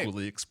was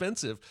equally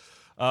expensive.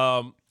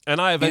 And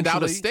I eventually... And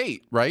out of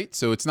state, right?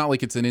 So it's not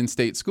like it's an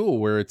in-state school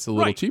where it's a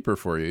little cheaper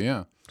for you,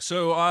 yeah.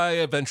 So I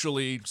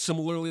eventually,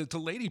 similarly to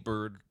Lady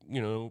Bird,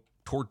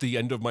 toward the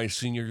end of my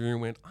senior year,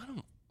 went,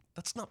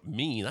 that's not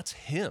me, that's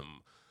him.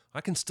 I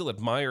can still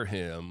admire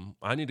him.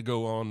 I need to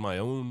go on my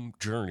own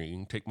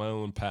journey, take my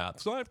own path.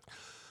 So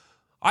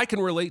I can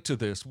relate to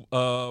this.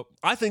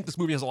 I think this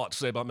movie has a lot to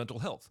say about mental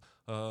health,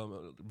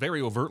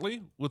 very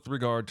overtly with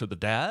regard to the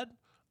dad,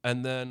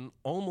 and then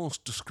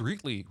almost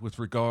discreetly with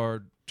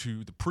regard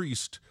to the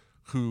priest,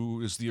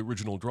 who is the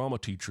original drama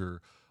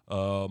teacher,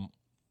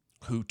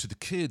 who to the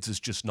kids is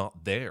just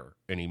not there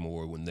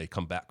anymore when they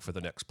come back for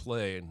the next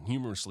play. And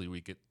humorously,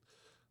 we get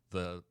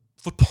the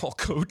football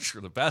coach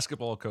or the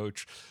basketball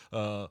coach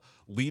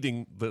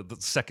leading the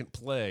second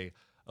play.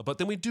 But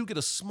then we do get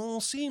a small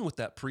scene with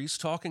that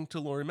priest talking to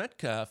Laurie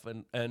Metcalf,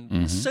 and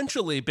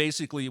essentially,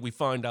 basically, we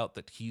find out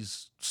that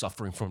he's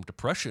suffering from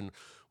depression,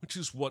 which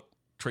is what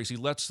Tracy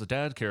Letts, the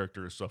dad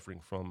character, is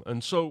suffering from.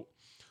 And so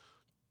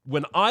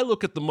when I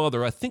look at the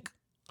mother, I think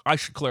I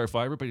should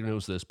clarify, everybody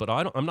knows this, but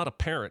I'm not a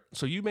parent,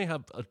 so you may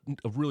have a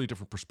really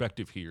different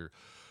perspective here.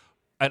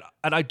 And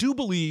I do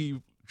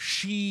believe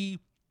she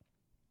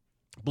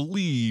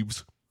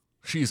believes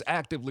she's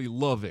actively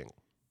loving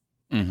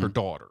her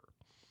daughter.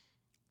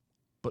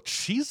 But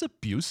she's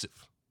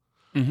abusive.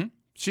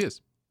 She is.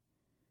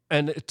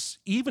 And it's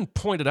even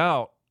pointed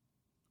out,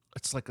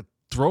 it's like a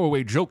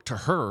throwaway joke to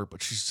her,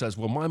 but she says,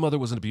 well, my mother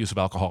was an abusive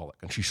alcoholic,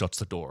 and she shuts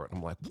the door. And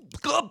I'm like,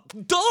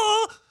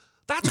 duh!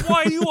 That's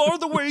why you are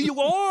the way you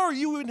are.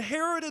 You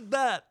inherited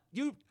that.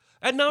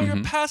 And now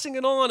you're passing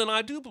it on. And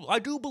I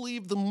do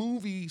believe the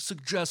movie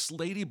suggests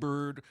Lady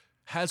Bird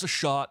has a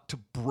shot to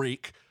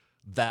break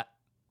that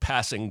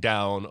passing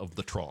down of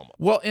the trauma.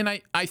 Well, and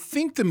I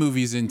think the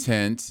movie's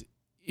intent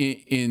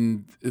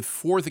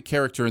for the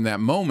character in that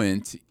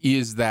moment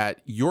is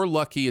that you're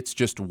lucky it's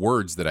just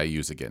words that I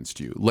use against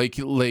you. Like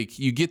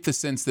you get the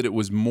sense that it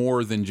was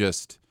more than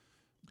just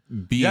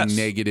being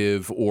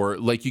negative, or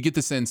like you get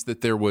the sense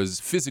that there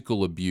was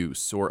physical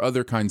abuse or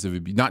other kinds of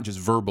abuse, not just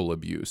verbal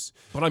abuse.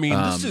 But I mean,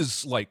 this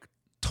is like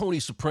Tony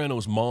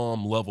Soprano's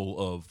mom level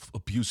of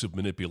abusive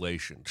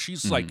manipulation.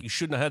 She's like, you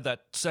shouldn't have had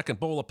that second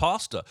bowl of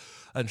pasta.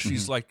 And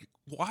she's like,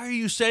 why are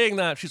you saying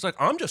that? She's like,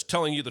 I'm just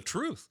telling you the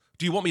truth.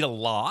 Do you want me to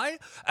lie?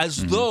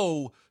 As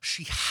though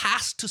she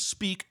has to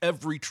speak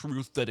every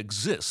truth that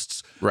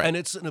exists. Right. And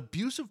it's an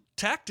abusive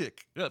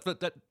tactic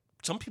that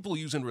some people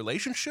use in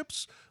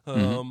relationships,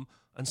 and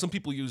some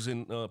people use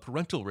in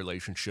parental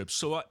relationships.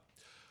 So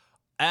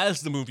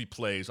as the movie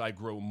plays, I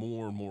grow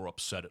more and more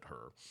upset at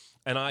her.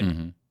 And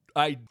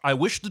I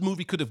wish the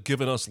movie could have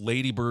given us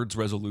Ladybird's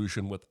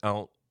resolution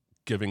without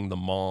giving the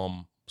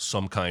mom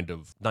some kind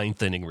of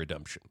ninth inning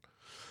redemption.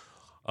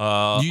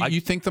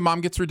 You think the mom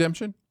gets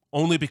redemption?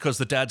 Only because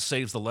the dad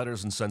saves the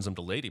letters and sends them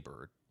to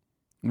Ladybird.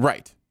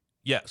 Right.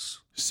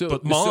 Yes. So,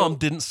 but mom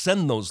didn't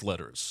send those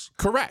letters.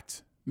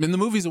 Correct. And the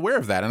movie's aware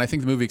of that, and I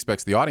think the movie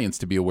expects the audience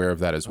to be aware of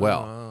that as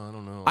well. I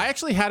don't know. I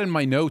actually had in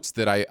my notes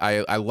that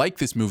I like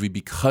this movie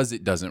because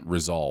it doesn't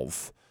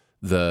resolve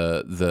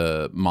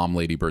the mom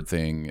Ladybird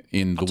thing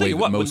in the way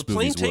that most movies would.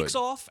 When the plane takes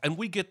off and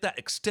we get that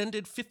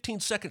extended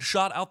 15-second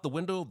shot out the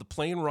window of the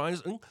plane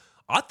rising,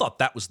 I thought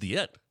that was the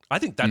end. I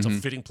think that's a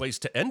fitting place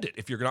to end it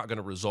if you're not going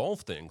to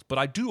resolve things. But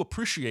I do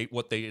appreciate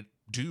what they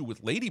do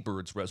with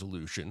Ladybird's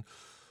resolution.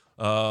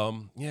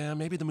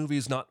 Maybe the movie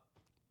is not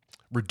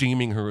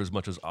redeeming her as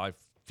much as I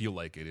feel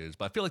like it is.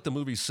 But I feel like the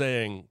movie's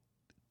saying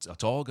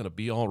it's all going to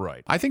be all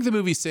right. I think the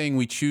movie's saying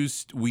we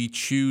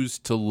choose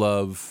to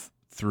love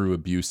through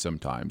abuse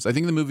sometimes. I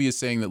think the movie is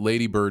saying that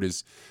Ladybird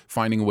is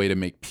finding a way to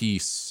make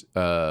peace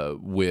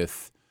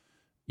with,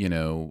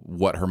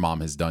 what her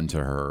mom has done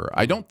to her.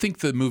 I don't think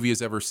the movie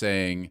is ever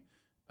saying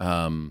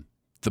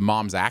the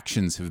mom's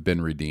actions have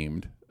been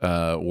redeemed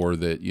or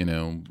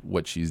that,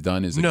 what she's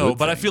done is a good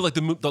but thing. I feel like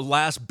the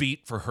last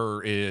beat for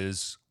her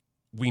is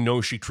we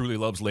know she truly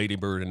loves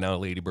Ladybird, and now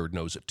Ladybird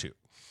knows it too.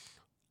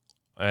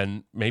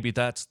 And maybe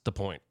that's the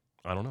point.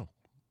 I don't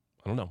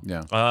know.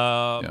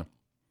 Yeah.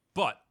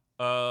 But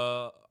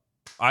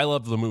I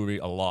love the movie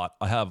a lot.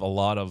 I have a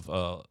lot of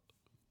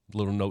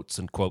little notes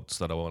and quotes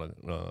that I want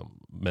to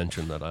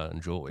mention that I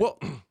enjoy. Well,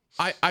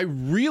 I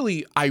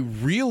really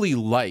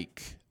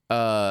like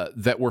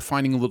that we're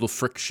finding a little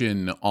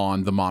friction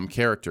on the mom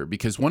character,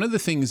 because one of the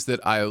things that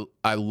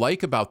I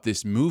like about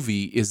this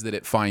movie is that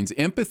it finds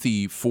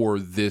empathy for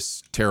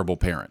this terrible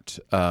parent.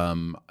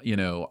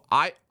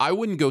 I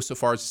wouldn't go so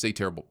far as to say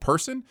terrible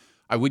person.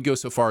 I would go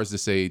so far as to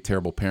say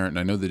terrible parent, and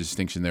I know the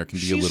distinction there can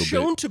be a little bit She's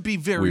shown to be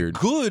very weird.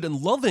 good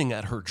and loving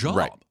at her job.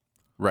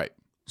 Right.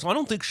 So I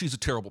don't think she's a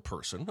terrible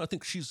person. I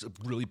think she's a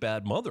really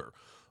bad mother.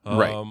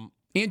 Right.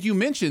 And you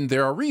mentioned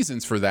there are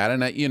reasons for that,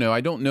 and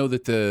I don't know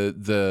that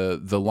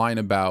the line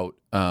about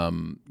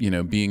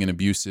being an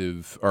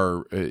abusive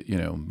or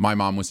my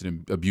mom was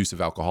an abusive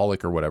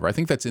alcoholic or whatever. I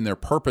think that's in there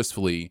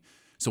purposefully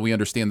so we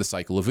understand the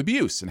cycle of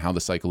abuse and how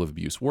the cycle of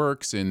abuse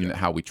works and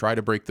how we try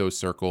to break those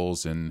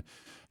circles and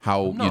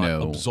how I'm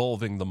not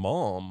absolving the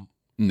mom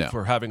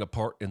for having a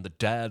part in the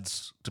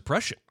dad's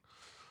depression,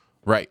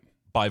 right?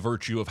 By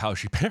virtue of how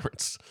she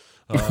parents.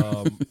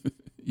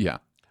 Yeah.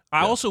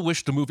 I also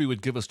wish the movie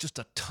would give us just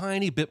a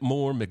tiny bit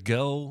more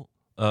Miguel,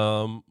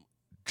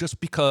 just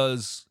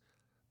because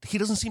he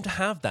doesn't seem to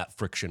have that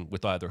friction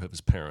with either of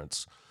his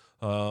parents.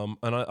 And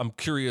I'm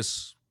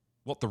curious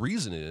what the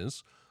reason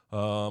is.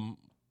 And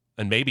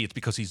maybe it's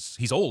because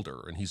he's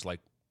older and he's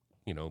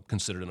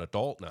considered an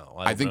adult now.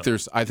 I think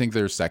there's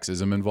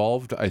sexism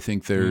involved. I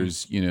think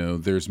there's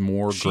there's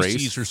more she grace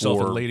sees herself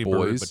for in Ladybird,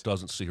 boys, but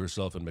doesn't see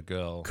herself in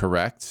Miguel.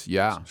 Correct.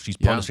 Yeah. She's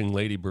punishing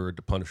Ladybird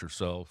to punish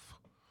herself.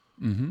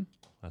 Mm-hmm.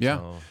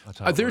 That's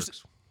how it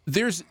works.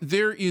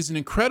 There is an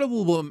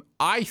incredible,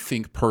 I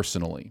think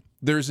personally,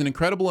 there's an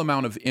incredible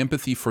amount of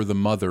empathy for the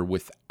mother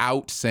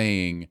without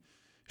saying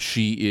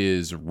she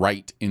is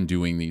right in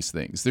doing these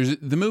things.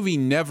 The movie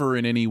never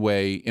in any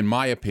way, in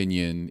my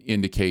opinion,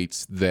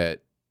 indicates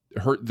that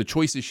the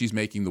choices she's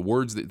making, the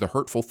words, the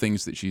hurtful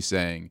things that she's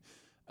saying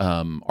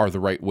are the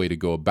right way to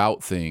go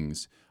about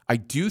things. I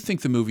do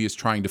think the movie is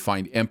trying to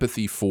find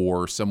empathy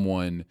for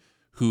someone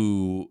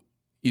who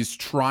is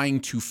trying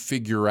to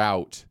figure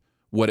out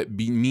what it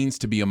means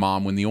to be a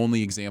mom when the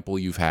only example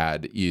you've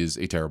had is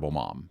a terrible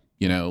mom.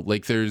 I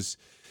think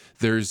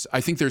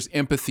there's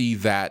empathy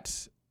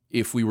that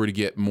if we were to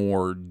get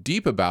more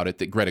deep about it,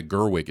 that Greta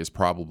Gerwig is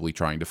probably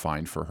trying to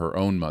find for her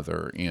own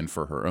mother and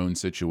for her own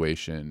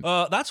situation.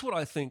 That's what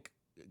I think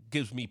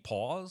gives me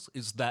pause,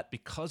 is that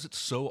because it's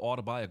so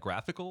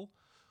autobiographical,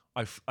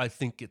 I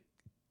think it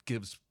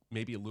gives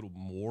maybe a little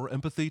more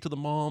empathy to the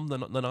mom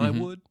than I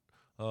would.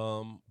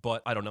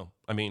 But I don't know.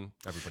 I mean,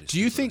 everybody's. Do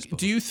you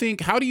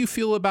think? How do you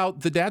feel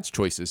about the dad's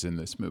choices in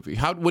this movie?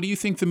 What do you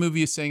think the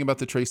movie is saying about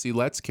the Tracy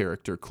Letts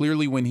character?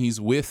 Clearly, when he's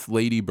with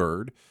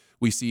Ladybird,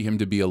 we see him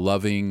to be a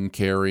loving,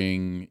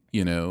 caring,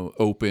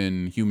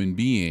 open human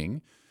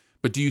being.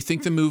 But do you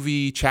think the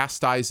movie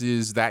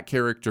chastises that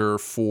character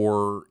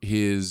for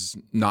his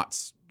not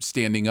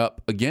standing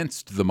up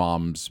against the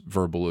mom's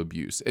verbal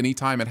abuse?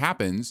 Anytime it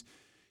happens,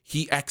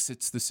 he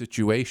exits the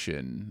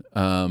situation.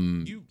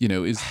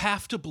 You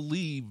have to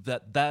believe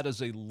that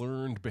is a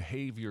learned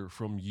behavior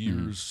from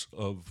years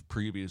of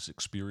previous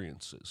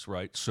experiences,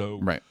 right? So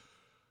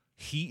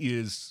he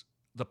is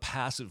the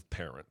passive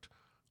parent,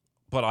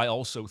 but I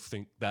also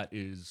think that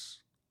is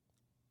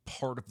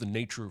part of the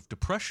nature of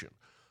depression.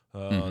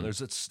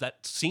 There's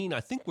that scene, I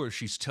think, where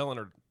she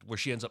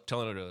ends up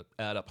telling her to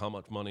add up how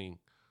much money.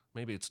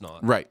 Maybe it's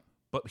not. Right.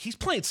 But he's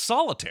playing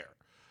solitaire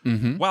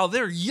while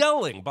they're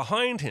yelling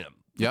behind him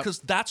because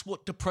that's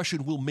what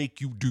depression will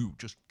make you do.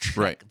 Just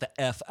check the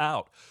F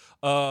out.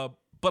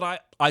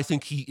 But I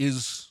think he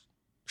is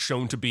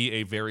shown to be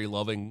a very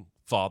loving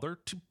father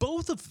to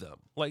both of them.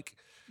 Like,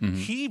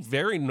 he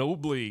very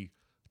nobly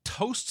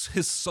toasts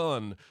his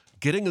son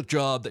getting a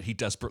job that he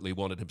desperately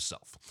wanted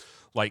himself.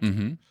 Like,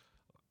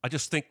 I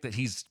just think that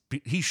he's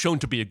shown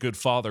to be a good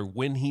father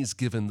when he's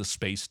given the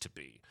space to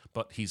be,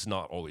 but he's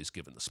not always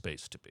given the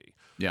space to be.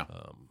 Yeah.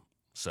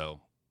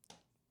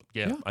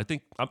 I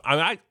think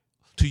I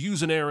to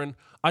use an Aaron,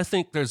 I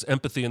think there's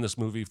empathy in this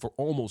movie for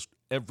almost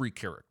every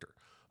character,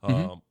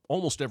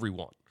 almost every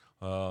one.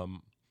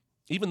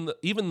 Even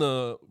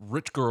the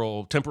rich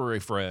girl, temporary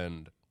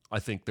friend, I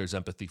think there's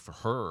empathy for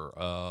her.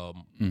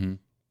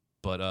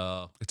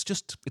 But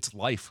it's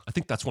life. I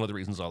think that's one of the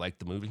reasons I like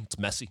the movie. It's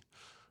messy.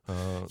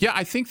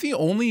 I think the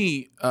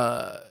only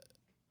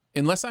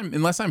unless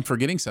I'm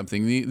forgetting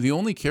something, the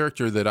only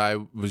character that I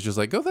was just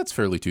like, oh, that's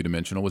fairly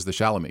two-dimensional was the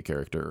Chalamet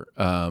character,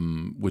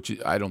 which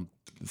I don't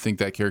think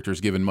that character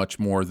is given much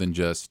more than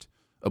just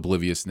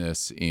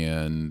obliviousness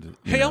and.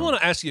 I want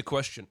to ask you a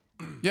question.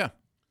 Yeah,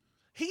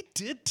 he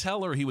did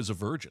tell her he was a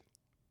virgin,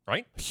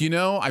 right?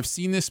 I've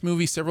seen this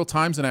movie several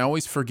times and I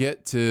always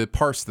forget to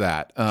parse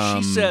that.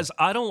 She says,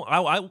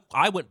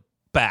 I went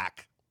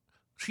back.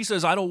 She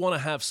says, I don't want to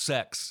have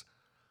sex.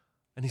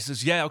 And he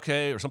says, yeah,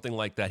 okay, or something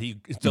like that. He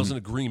does an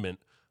agreement.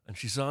 And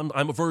she says,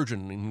 I'm a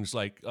virgin. And he's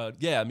like,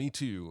 yeah, me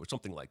too, or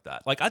something like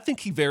that. Like, I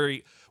think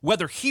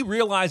whether he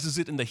realizes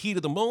it in the heat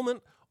of the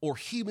moment or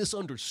he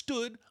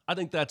misunderstood, I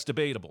think that's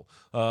debatable.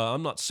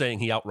 I'm not saying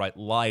he outright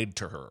lied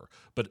to her,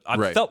 but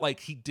I felt like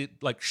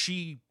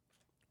she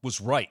was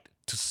right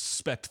to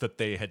suspect that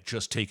they had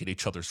just taken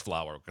each other's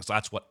flower, because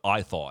that's what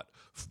I thought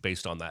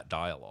based on that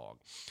dialogue.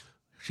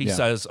 She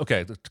says,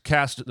 okay, the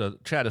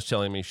chat is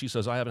telling me, she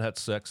says, I haven't had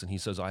sex, and he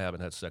says, I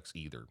haven't had sex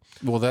either.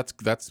 Well,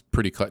 that's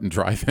pretty cut and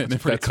dry then,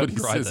 if that's what he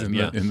says in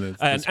the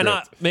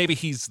script. Maybe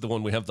he's the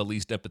one we have the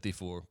least empathy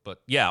for.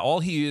 But yeah,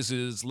 all he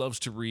is loves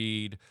to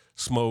read,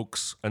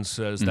 smokes, and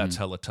says that's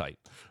hella tight.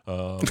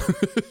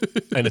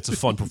 And it's a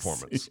fun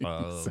performance.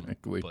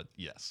 Exactly. But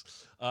yes.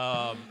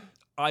 I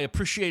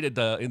appreciated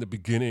in the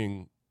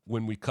beginning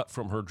when we cut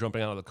from her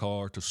jumping out of the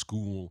car to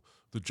school,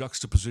 the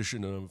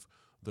juxtaposition of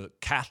the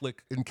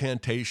Catholic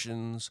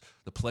incantations,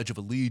 the Pledge of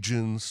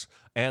Allegiance,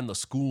 and the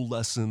school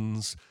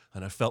lessons.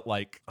 And I felt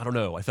like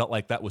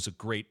that was a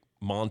great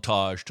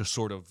montage to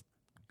sort of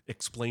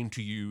explain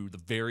to you the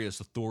various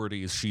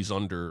authorities she's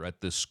under at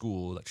this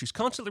school that she's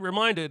constantly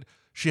reminded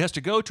she has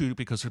to go to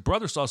because her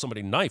brother saw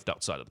somebody knifed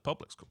outside of the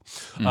public school.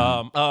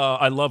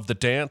 I love the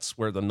dance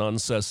where the nun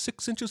says,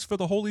 6 inches for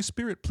the Holy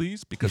Spirit,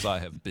 please, because I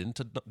have been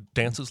to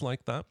dances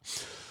like that.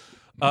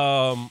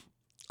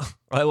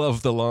 I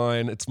love the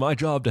line, it's my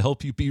job to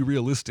help you be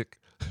realistic.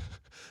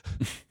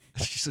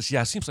 She says,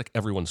 yeah, it seems like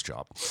everyone's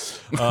job.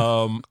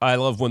 I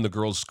love when the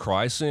girls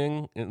cry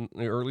sing in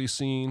the early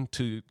scene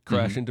to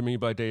Crash Into Me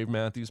by Dave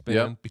Matthews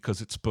Band,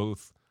 because it's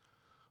both,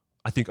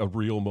 I think, a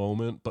real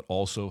moment, but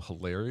also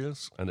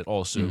hilarious. And it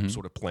also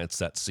sort of plants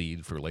that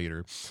seed for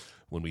later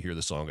when we hear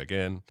the song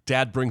again.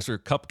 Dad brings her a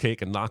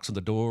cupcake and knocks on the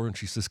door, and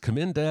she says, come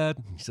in, Dad.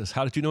 And he says,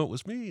 how did you know it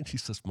was me? And she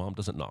says, Mom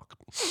doesn't knock.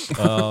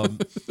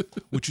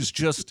 Which is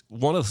just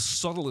one of the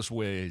subtlest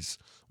ways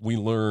we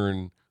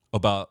learn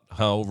about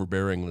how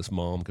overbearing this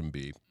mom can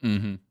be.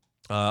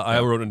 I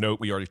wrote a note.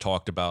 We already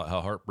talked about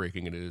how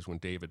heartbreaking it is when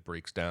David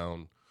breaks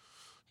down,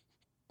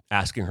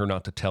 asking her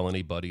not to tell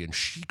anybody, and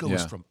she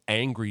goes from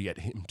angry at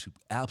him to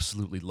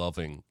absolutely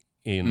loving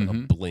in a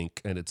blink,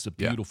 and it's a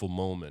beautiful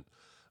moment.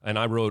 And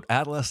I wrote,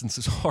 adolescence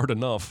is hard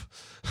enough.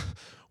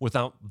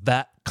 Without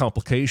that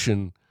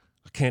complication,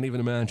 I can't even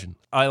imagine.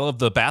 I love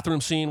the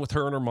bathroom scene with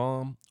her and her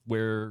mom,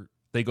 where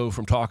they go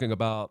from talking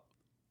about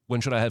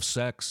when should I have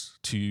sex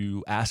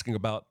to asking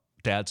about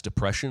Dad's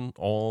depression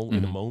all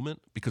in a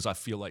moment, because I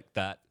feel like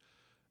that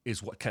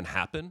is what can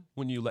happen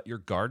when you let your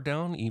guard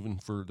down, even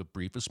for the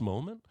briefest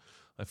moment.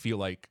 I feel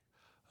like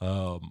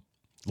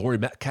Laurie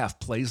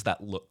Metcalf plays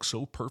that look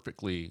so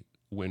perfectly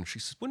when she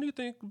says, when do you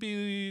think would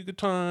be a good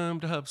time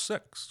to have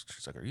sex?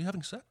 She's like, are you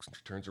having sex? And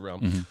she turns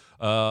around.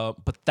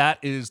 But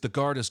the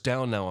guard is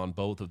down now on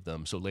both of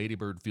them. So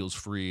Ladybird feels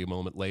free a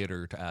moment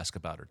later to ask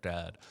about her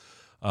dad.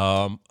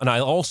 And I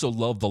also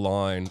love the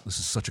line, this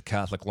is such a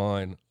Catholic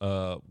line,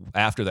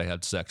 after they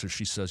had sex, and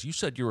she says, you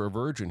said you were a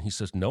virgin. He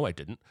says, no, I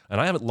didn't.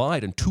 And I haven't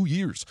lied in 2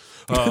 years.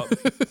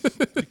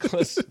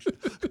 Because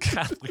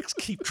Catholics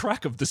keep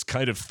track of this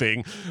kind of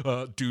thing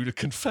due to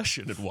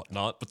confession and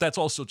whatnot. But that's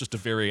also just a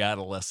very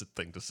adolescent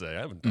thing to say.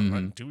 I haven't done that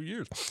in 2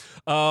 years.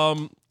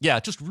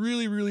 Just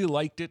really, really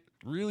liked it.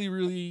 Really,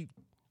 really,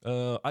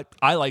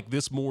 I like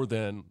this more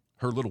than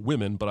Her Little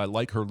Women, but I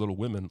like Her Little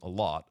Women a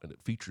lot, and it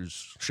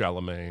features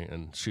Chalamet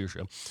and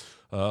Saoirse.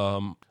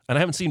 And I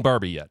haven't seen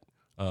Barbie yet,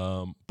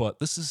 but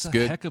this is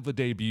a heck of a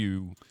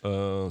debut,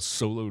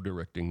 solo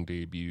directing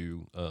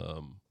debut,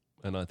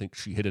 And I think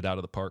she hit it out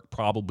of the park,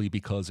 probably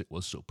because it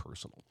was so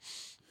personal.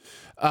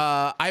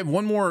 I have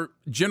one more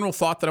general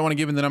thought that I want to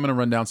give, and then I'm going to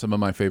run down some of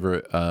my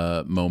favorite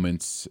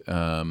moments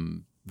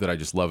that I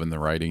just love in the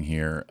writing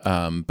here.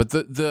 But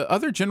the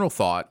other general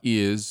thought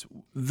is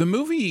the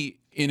movie,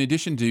 in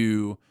addition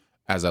to,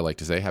 as I like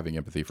to say, having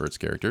empathy for its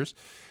characters,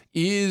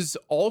 is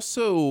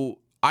also,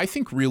 I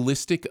think,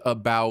 realistic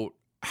about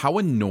how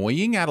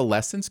annoying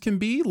adolescence can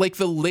be. Like,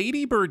 the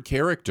Ladybird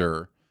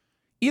character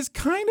is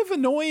kind of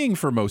annoying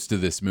for most of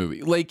this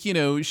movie. Like, you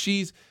know,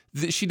 she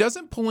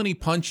doesn't pull any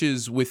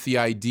punches with the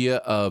idea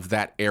of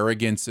that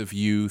arrogance of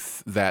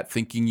youth, that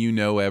thinking you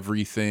know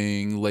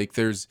everything. Like,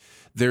 there's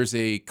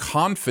a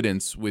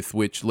confidence with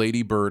which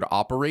Ladybird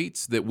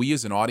operates that we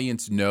as an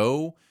audience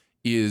know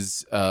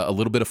is a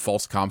little bit of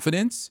false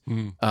confidence.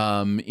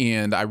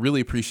 And I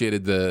really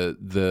appreciated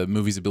the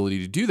movie's ability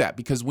to do that,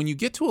 because when you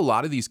get to a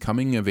lot of these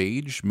coming of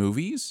age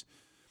movies,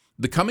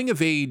 the coming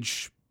of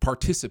age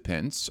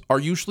participants are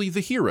usually the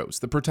heroes,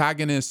 the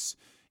protagonists,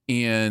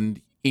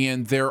 and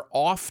they're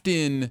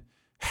often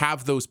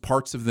have those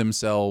parts of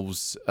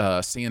themselves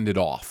sanded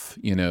off,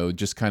 you know,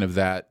 just kind of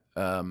that,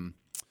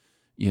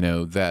 you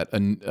know, that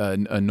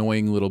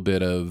annoying little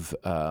bit of,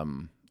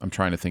 I'm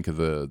trying to think of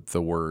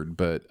the word,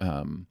 but,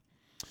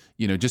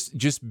 you know,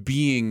 just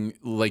being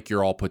like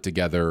you're all put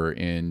together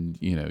and,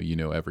 you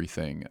know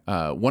everything.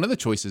 One of the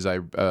choices I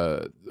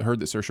heard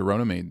that Saoirse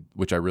Ronan made,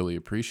 which I really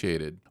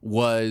appreciated,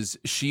 was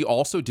she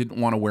also didn't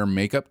want to wear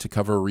makeup to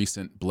cover a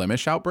recent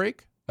blemish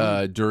outbreak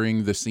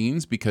during the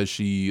scenes, because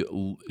she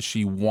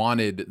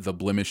wanted the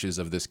blemishes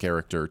of this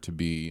character to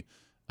be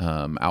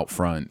out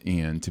front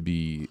and to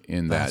be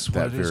in That's that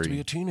what it very is to be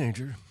a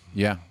teenager.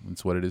 Yeah,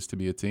 that's what it is to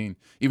be a teen.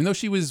 Even though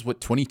she was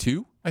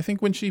 22, I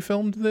think, when she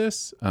filmed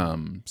this.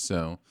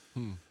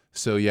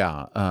 So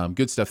yeah,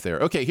 good stuff there.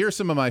 Okay, here are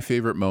some of my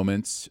favorite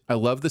moments. I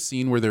love the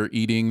scene where they're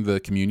eating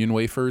the communion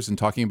wafers and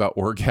talking about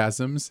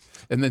orgasms,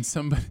 and then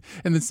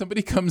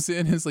somebody comes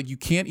in and is like, "You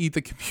can't eat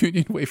the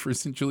communion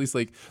wafers," and Julie's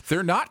like,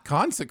 "They're not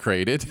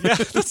consecrated." Yeah,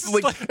 it's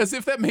like as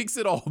if that makes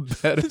it all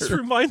better. This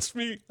reminds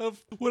me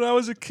of when I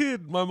was a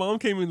kid. My mom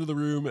came into the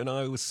room and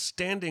I was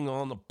standing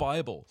on the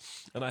Bible,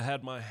 and I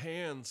had my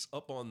hands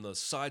up on the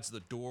sides of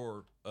the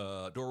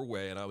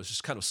doorway, and I was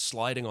just kind of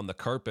sliding on the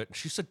carpet. And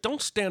she said,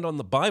 "Don't stand on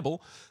the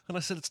Bible." And I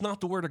said, "It's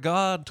not the word of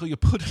God until you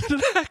put it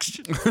in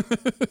action."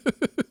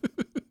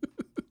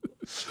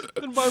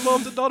 And my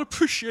mom did not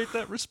appreciate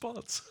that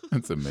response.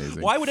 That's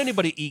amazing. Why would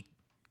anybody eat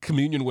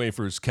communion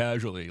wafers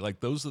casually? Like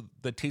those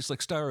that taste like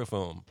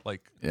styrofoam.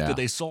 Like, did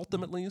they salt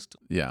them at least?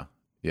 Yeah.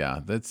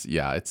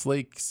 It's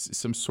like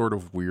some sort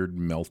of weird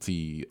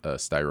melty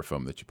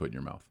styrofoam that you put in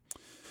your mouth.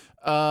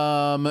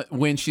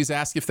 When she's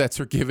asked if that's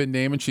her given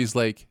name, and she's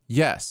like,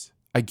 "Yes,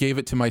 I gave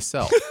it to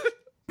myself."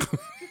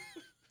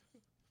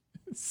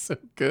 It's so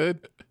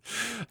good.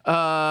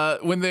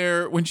 When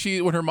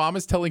her mom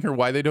is telling her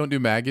why they don't do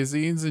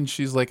magazines, and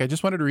she's like, "I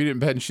just wanted to read it in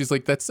bed," and she's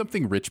like, "That's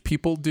something rich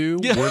people do.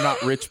 Yeah. We're not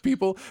rich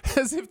people."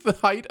 As if the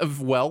height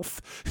of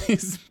wealth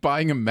is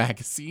buying a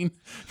magazine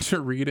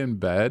to read in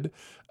bed.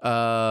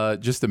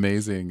 Just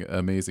amazing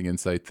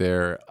insight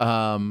there.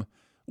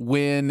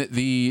 When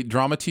the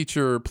drama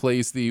teacher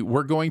plays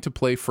 "we're going to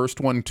play first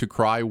one to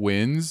cry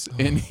wins,"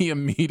 and he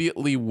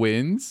immediately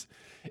wins.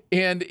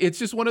 And it's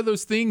just one of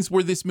those things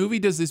where this movie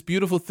does this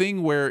beautiful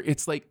thing where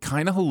it's like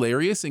kind of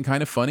hilarious and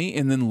kind of funny,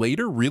 and then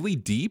later really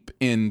deep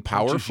and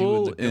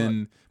powerful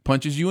and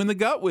punches you in the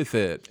gut with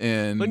it.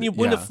 And when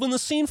the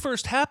scene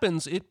first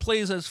happens, it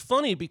plays as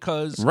funny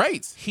because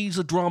he's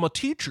a drama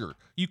teacher.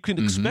 You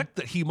can expect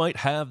that he might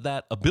have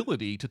that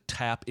ability to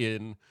tap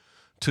in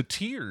to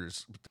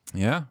tears.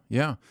 Yeah.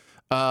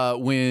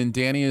 When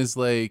Danny is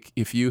like,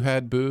 "If you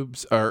had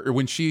boobs," or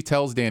when she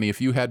tells Danny, "If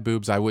you had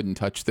boobs, I wouldn't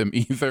touch them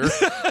either."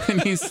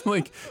 And he's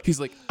like,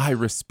 "I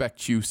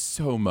respect you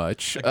so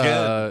much."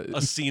 Again,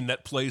 a scene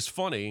that plays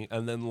funny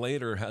and then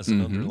later has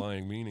an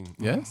underlying meaning.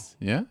 Yes.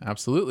 Yeah,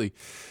 absolutely.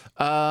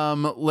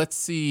 Let's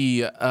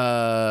see. There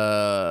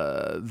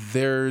are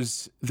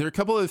a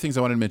couple other things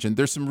I wanted to mention.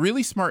 There's some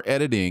really smart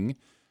editing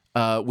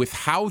with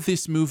how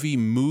this movie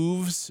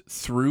moves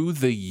through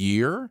the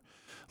year.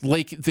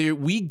 Like,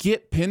 we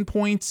get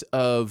pinpoints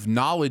of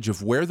knowledge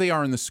of where they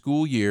are in the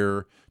school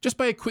year just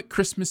by a quick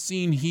Christmas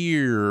scene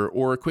here,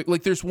 or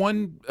there's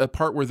one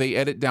part where they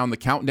edit down the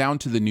countdown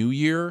to the new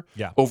year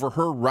over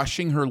her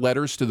rushing her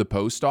letters to the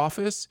post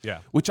office,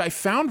 which I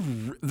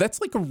found that's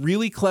like a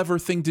really clever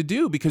thing to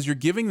do, because you're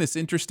giving this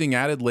interesting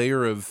added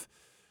layer of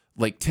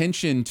like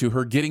tension to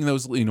her getting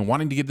those,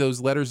 wanting to get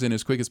those letters in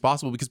as quick as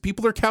possible, because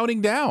people are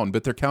counting down,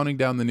 but they're counting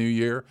down the new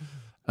year.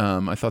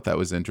 I thought that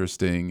was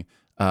interesting.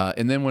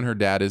 And then when her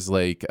dad is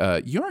like,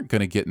 "You aren't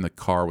going to get in the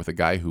car with a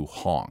guy who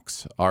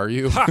honks, are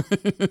you?" I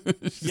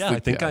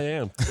think I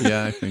am.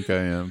 Yeah, I think I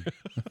am.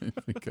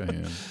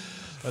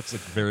 That's a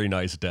very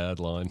nice dad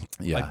line.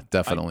 Yeah,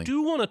 definitely. I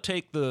do want to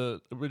take the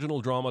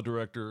original drama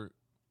director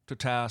to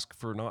task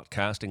for not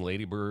casting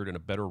Ladybird in a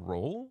better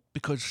role,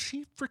 because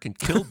she freaking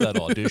killed that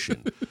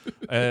audition.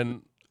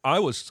 And I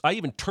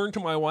even turned to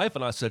my wife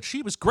and I said,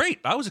 she was great.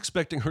 I was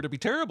expecting her to be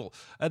terrible.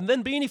 And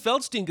then Beanie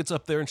Feldstein gets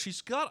up there and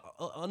she's got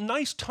a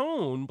nice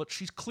tone, but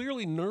she's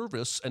clearly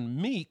nervous and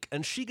meek,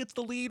 and she gets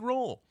the lead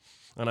role.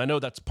 And I know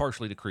that's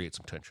partially to create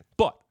some tension.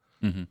 But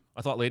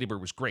I thought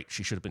Ladybird was great.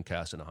 She should have been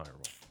cast in a higher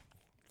role.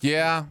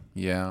 Yeah.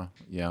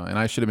 And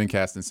I should have been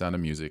cast in Sound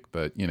of Music,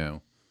 but, you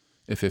know,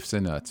 if ifs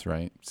and nuts,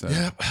 right? So.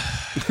 Yep.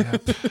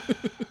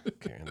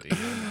 Candy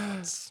and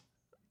nuts.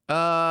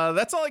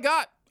 That's all I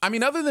got. I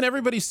mean, other than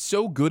everybody's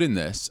so good in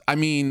this. I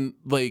mean,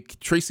 like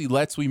Tracy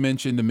Letts, we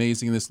mentioned,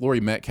 amazing in this. Laurie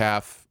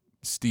Metcalf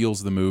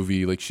steals the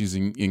movie. Like, she's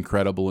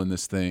incredible in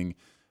this thing.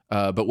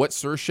 But what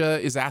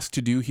Saoirse is asked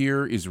to do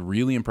here is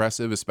really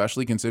impressive,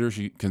 especially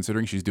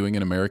considering she's doing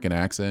an American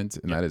accent,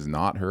 and that is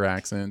not her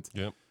accent.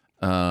 Yep.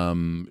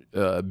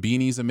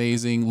 Beanie's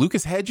amazing.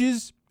 Lucas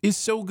Hedges is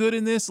so good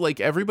in this. Like,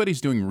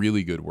 everybody's doing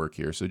really good work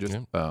here. So just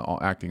all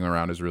acting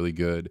around is really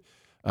good.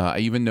 I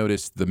even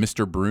noticed the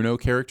Mr. Bruno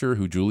character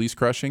who Julie's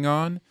crushing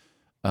on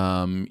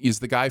is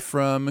the guy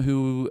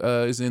who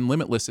is in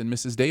Limitless and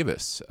Mrs.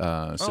 Davis.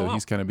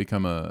 He's kind of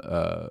become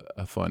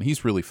a fun.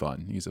 He's really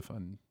fun. He's a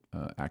fun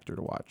actor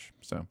to watch.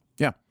 So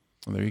yeah,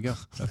 well, there you go.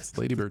 That's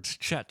Ladybird.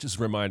 Chat just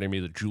reminding me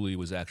that Julie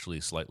was actually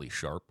slightly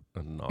sharp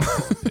and not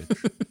on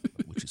pitch,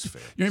 which is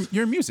fair.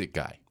 You're a music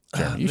guy,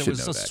 Jeremy. You there should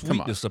was know a that. Come on.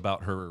 sweetness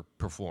about her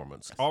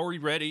performance. Are we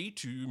ready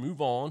to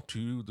move on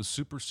to the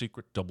super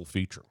secret double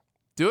feature?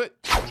 Do it.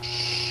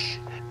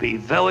 Be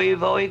very,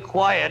 very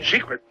quiet.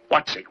 Secret?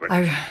 What secret?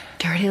 Our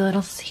dirty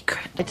little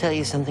secret. I tell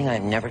you something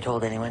I've never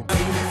told anyone.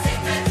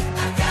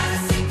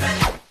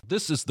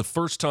 This is the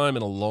first time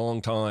in a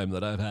long time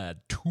that I've had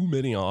too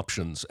many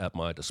options at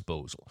my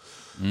disposal.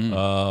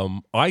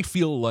 I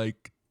feel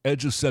like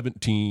Edge of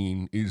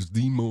 17 is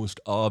the most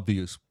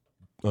obvious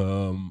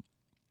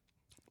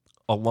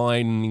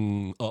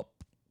aligning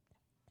up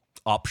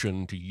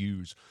option to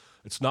use.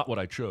 It's not what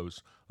I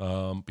chose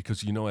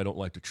because, you know, I don't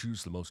like to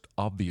choose the most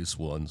obvious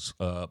ones.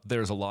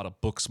 There's a lot of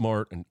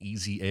Booksmart and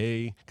Easy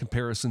A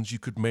comparisons you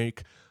could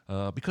make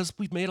because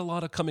we've made a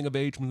lot of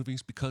coming-of-age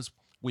movies because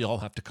we all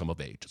have to come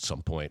of age at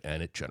some point,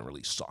 and it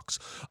generally sucks.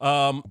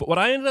 But what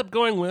I ended up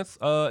going with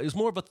is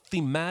more of a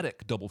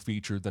thematic double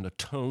feature than a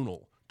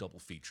tonal double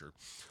feature.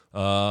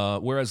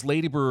 Whereas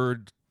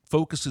Ladybird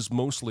focuses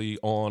mostly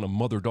on a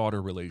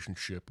mother-daughter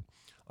relationship,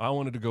 I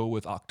wanted to go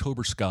with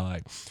October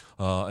Sky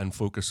and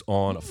focus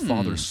on a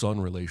father-son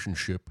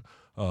relationship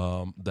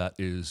that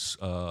is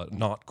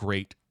not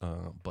great,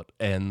 but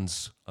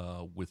ends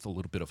with a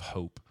little bit of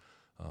hope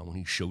when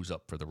he shows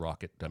up for the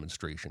rocket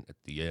demonstration at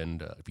the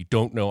end. If you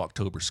don't know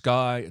October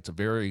Sky, it's a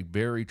very,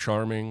 very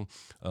charming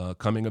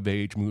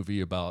coming-of-age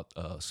movie about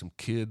some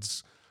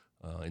kids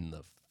in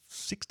the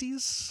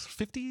 60s,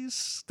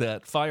 50s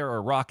that fire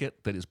a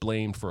rocket that is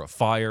blamed for a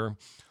fire.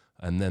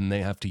 And then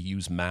they have to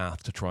use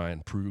math to try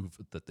and prove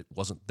that it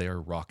wasn't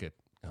their rocket.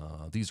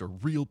 These are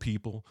real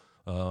people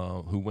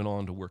who went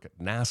on to work at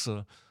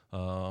NASA,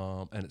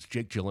 and it's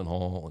Jake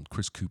Gyllenhaal and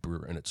Chris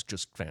Cooper, and it's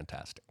just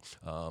fantastic.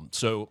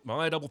 So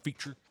my double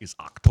feature is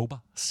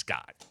October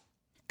Sky.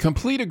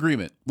 Complete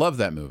agreement. Love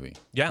that movie.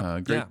 Yeah,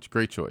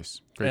 great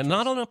choice.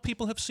 Not enough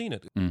people have seen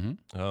it.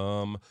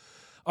 Mm-hmm.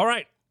 All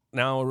right,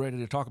 now we're ready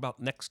to talk about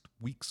next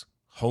week's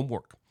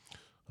homework.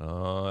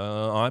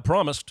 I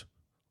promised.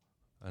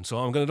 And so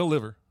I'm going to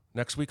deliver.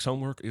 Next week's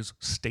homework is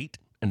State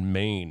and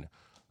Maine.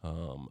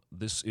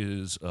 This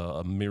is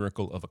a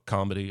miracle of a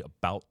comedy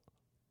about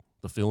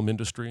the film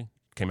industry.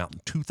 It came out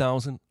in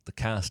 2000. The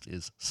cast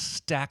is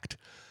stacked.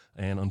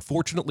 And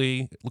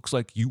unfortunately, it looks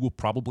like you will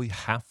probably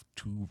have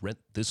to rent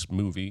this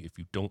movie if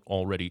you don't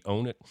already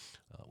own it.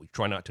 We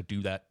try not to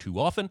do that too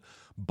often,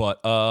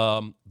 but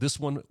this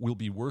one will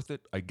be worth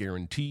it, I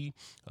guarantee.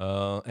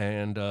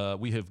 And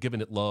we have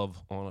given it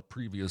love on a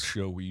previous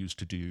show we used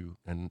to do,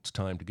 and it's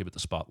time to give it the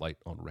spotlight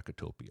on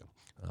Recotopia.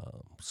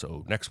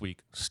 So next week,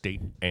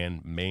 State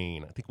and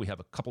Maine. I think we have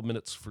a couple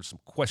minutes for some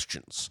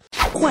questions.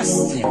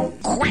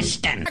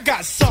 Question. I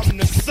got something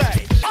to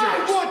say.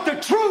 I want the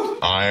truth.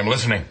 I am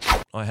listening.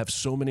 I have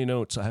so many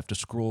notes, I have to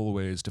scroll a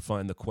ways to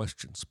find the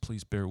questions.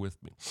 Please bear with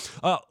me.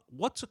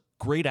 What's a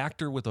great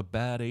actor with a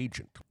bad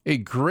agent? A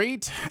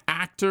great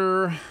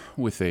actor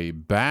with a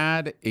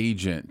bad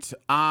agent.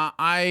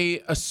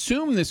 I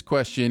assume this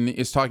question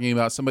is talking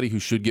about somebody who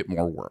should get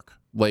more work.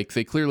 Like,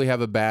 they clearly have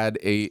a bad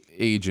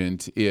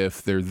agent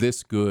if they're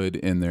this good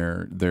and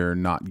they're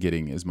not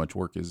getting as much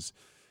work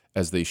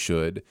as they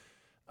should.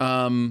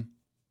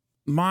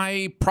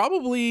 My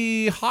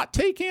probably hot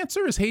take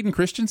answer is Hayden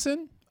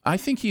Christensen. I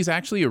think he's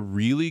actually a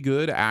really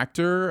good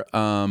actor,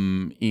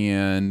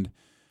 and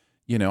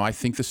you know, I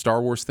think the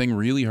Star Wars thing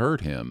really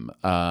hurt him,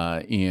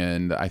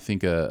 and I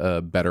think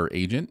a better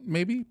agent,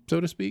 maybe,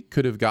 so to speak,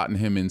 could have gotten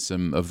him in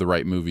some of the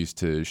right movies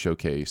to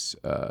showcase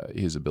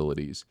his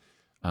abilities.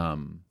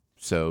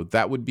 So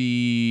that would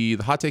be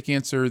the hot take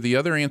answer. The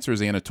other answer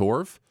is Anna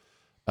Torv,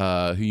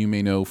 who you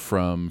may know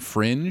from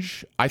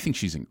Fringe. I think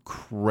she's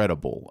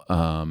incredible,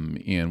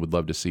 and would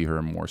love to see her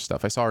in more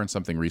stuff. I saw her in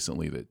something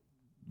recently that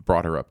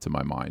brought her up to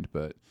my mind,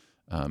 but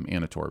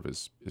Anna Torv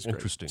is great.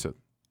 Interesting. So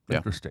Yeah.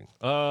 Interesting.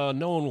 No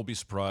one will be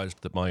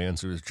surprised that my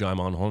answer is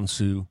Jaimon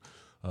Honsu.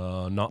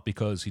 Not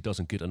because he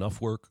doesn't get enough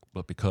work,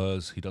 but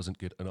because he doesn't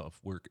get enough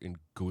work in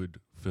good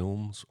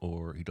films,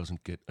 or he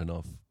doesn't get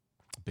enough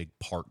big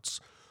parts.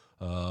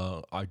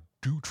 I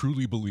do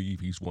truly believe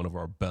he's one of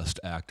our best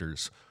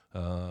actors,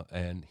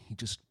 and he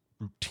just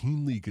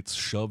routinely gets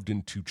shoved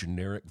into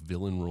generic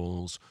villain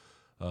roles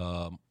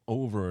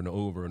over and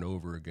over and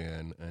over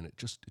again, and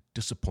it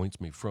disappoints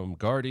me. From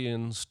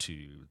Guardians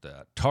to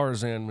that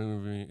Tarzan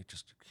movie, it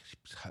just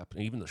keeps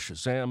happening. Even the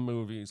Shazam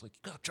movies, like,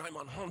 you got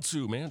Jaimon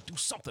Hansu, man, do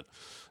something.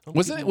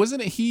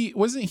 Wasn't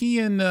he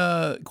in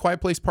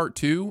Quiet Place Part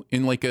 2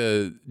 in like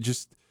a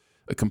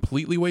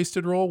completely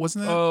wasted role?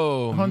 Wasn't that?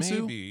 Oh,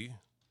 Hansu? maybe.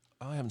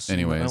 I haven't seen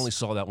it. Anyways. I only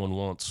saw that one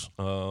once.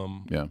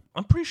 Yeah.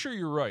 I'm pretty sure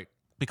you're right.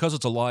 Because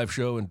it's a live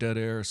show and dead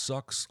air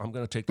sucks, I'm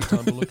going to take the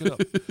time to look it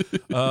up.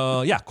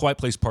 Yeah, Quiet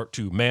Place Part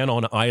 2. Man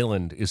on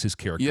Island is his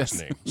character's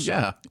name. So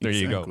yeah. There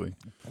exactly. you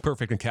go.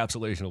 Perfect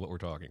encapsulation of what we're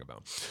talking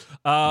about.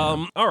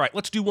 All right,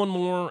 let's do one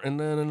more, and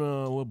then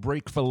we'll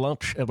break for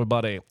lunch,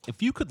 everybody.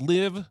 If you could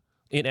live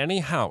in any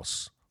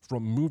house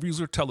from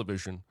movies or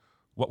television,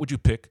 what would you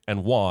pick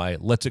and why?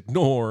 Let's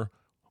ignore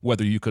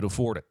whether you could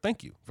afford it.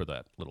 Thank you for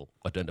that little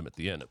addendum at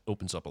the end. It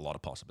opens up a lot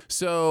of possibilities.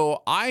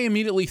 So I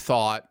immediately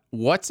thought,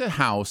 what's a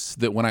house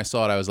that when I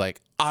saw it, I was like,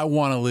 I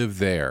want to live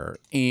there.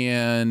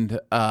 And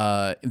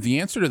the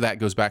answer to that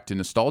goes back to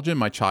nostalgia in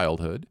my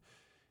childhood.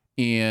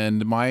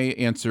 And my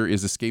answer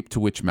is Escape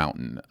to Witch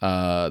Mountain.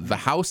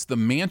 The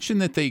mansion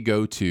that they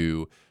go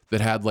to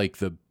that had like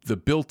the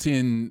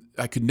built-in,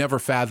 I could never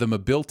fathom, a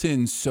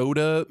built-in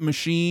soda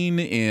machine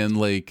and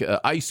like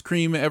ice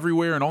cream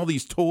everywhere and all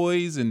these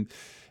toys, and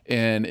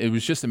it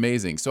was just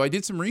amazing. So I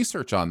did some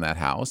research on that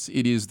house.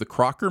 It is the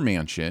Crocker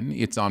Mansion.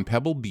 It's on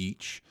Pebble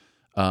Beach,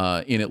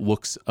 and it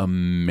looks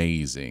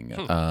amazing.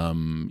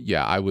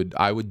 Yeah, I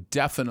would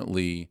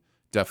definitely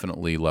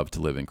love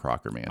to live in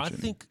Crocker Mansion. I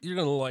think you're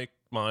going to like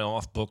my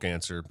off-book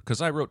answer,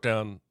 because I wrote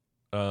down,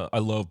 I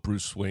love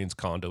Bruce Wayne's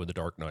condo in The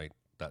Dark Knight.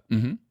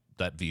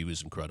 That view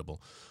is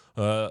incredible.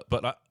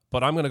 But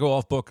I'm going to go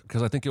off-book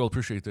because I think you'll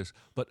appreciate this.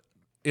 But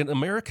in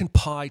American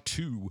Pie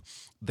 2,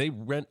 they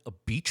rent a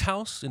beach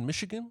house in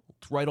Michigan.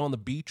 It's right on the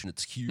beach, and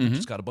it's huge.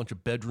 It's got a bunch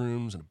of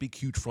bedrooms and a big,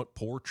 huge front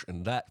porch,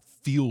 and that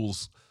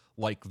feels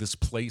like this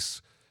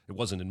place. It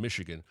wasn't in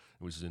Michigan.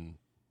 It was in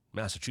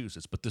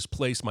Massachusetts. But this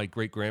place my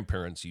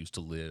great-grandparents used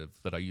to live,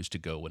 that I used to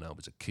go when I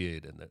was a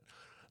kid, and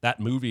that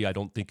movie I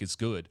don't think is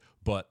good.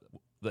 But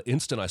the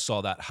instant I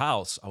saw that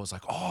house, I was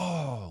like,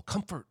 oh,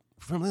 comfort,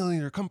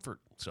 familiar comfort.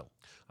 So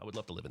I would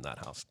love to live in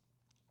that house.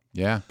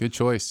 Yeah, good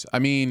choice. I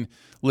mean,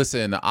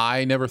 listen,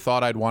 I never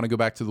thought I'd want to go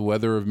back to the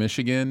weather of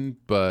Michigan,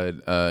 but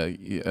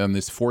on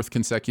this fourth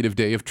consecutive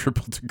day of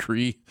triple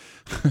degree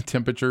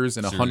temperatures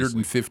and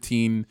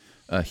 115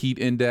 heat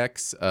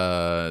index,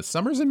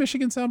 summers in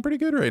Michigan sound pretty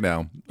good right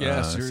now.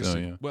 Yeah, seriously. So,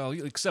 yeah. Well,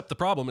 except the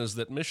problem is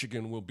that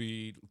Michigan will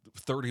be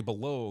 30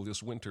 below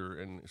this winter,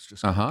 and it's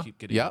just going to keep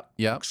getting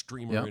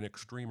extremer and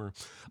extremer.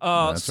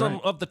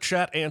 Some of the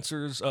chat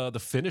answers, the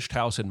finished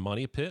house in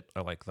Money Pit.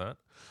 I like that.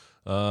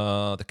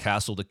 The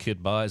castle the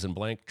kid buys in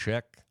Blank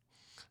Check.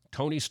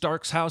 Tony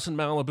Stark's house in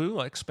Malibu.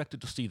 I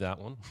expected to see that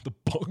one. The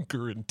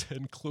bunker in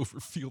 10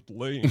 Cloverfield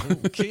Lane.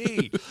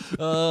 Okay.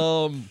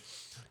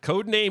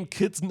 Codename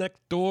Kids Next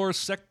Door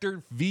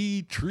Sector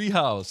V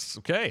Treehouse.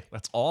 Okay,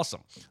 that's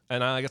awesome.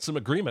 And I got some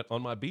agreement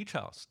on my beach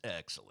house.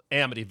 Excellent.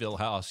 Amityville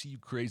house. You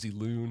crazy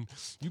loon.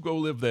 You go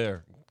live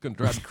there. It's going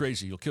to drive you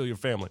crazy. You'll kill your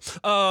family.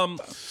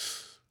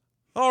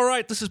 All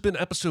right, this has been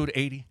episode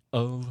 80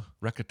 of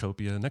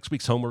Recotopia. Next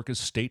week's homework is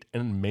State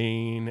and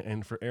Maine.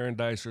 And for Aaron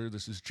Dicer,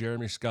 this is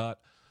Jeremy Scott.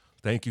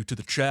 Thank you to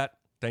the chat.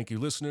 Thank you,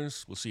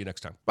 listeners. We'll see you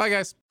next time. Bye,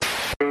 guys.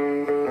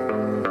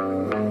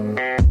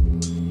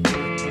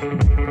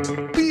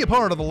 Be a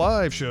part of the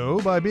live show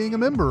by being a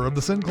member of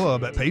the Sin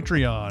Club at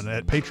Patreon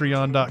at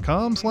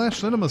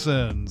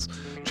patreon.com/cinemasins.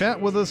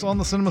 Chat with us on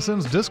the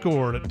CinemaSins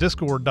Discord at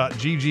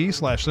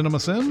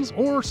discord.gg/cinemasins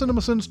or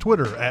CinemaSins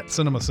Twitter at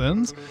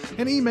CinemaSins,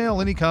 and email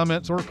any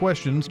comments or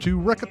questions to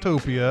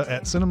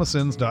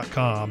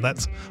recotopia@cinemasins.com.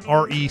 That's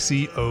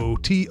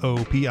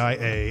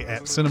RECOTOPIA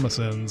at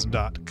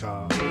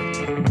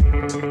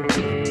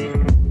cinemasins.com.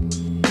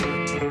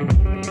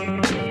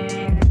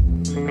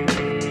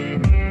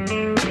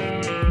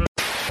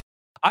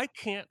 I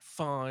can't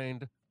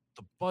find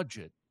the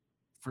budget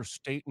for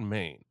State and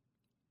Maine.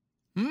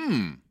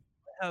 I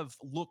have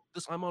looked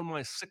this. I'm on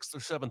my 6th or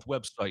 7th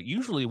website.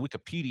 Usually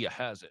Wikipedia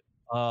has it.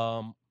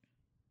 I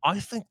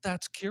think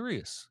that's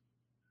curious.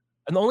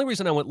 And the only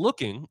reason I went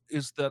looking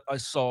is that I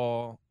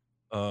saw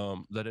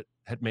that it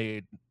had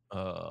made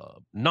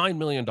 $9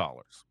 million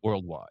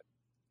worldwide.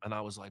 And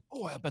I was like,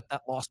 boy, I bet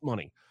that lost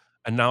money.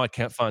 And now I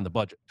can't find the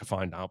budget to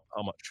find out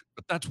how much.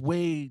 But that's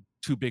way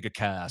too big a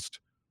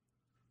cast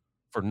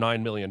for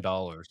 $9 million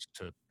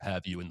to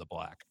have you in the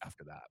black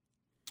after that.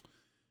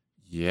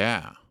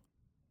 Yeah.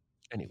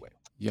 Anyway.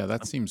 Yeah,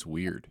 that seems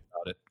weird.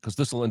 Because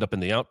this will end up in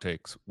the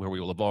outtakes where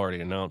we will have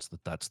already announced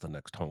that that's the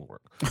next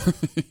homework.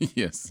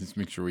 Yes, let's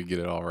make sure we get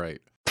it all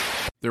right.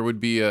 There would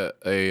be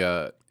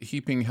a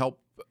heaping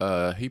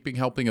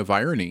helping of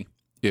irony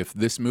if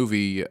this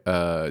movie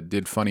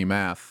did funny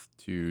math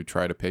to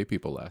try to pay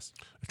people less.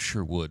 It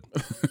sure would.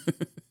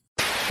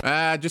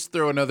 Just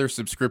throw another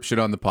subscription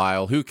on the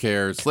pile. Who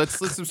cares? Let's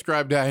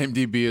subscribe to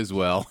IMDb as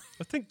well.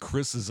 I think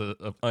Chris is a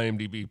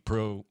IMDb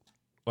pro.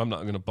 I'm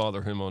not going to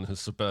bother him on his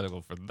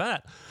sabbatical for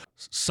that.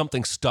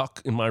 Something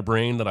stuck in my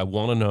brain that I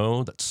want to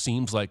know that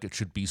seems like it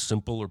should be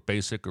simple or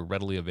basic or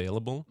readily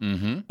available,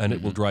 and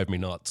it will drive me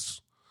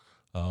nuts.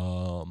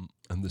 And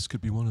this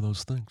could be one of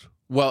those things.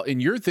 Well,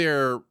 and you're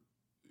there,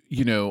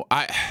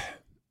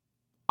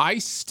 I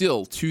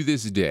still, to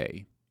this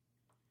day,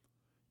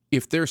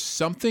 if there's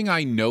something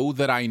I know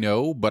that I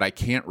know, but I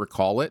can't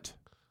recall it,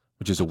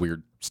 which is a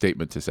weird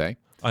statement to say.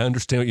 I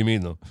understand what you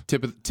mean, though.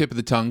 Tip of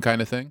the tongue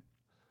kind of thing.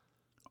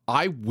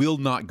 I will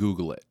not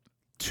Google it.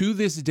 To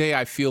this day,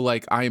 I feel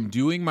like I am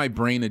doing my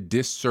brain a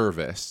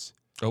disservice.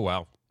 Oh,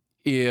 wow.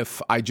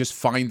 If I just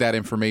find that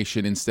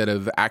information instead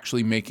of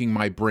actually making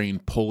my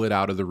brain pull it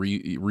out of the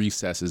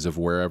recesses of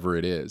wherever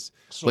it is.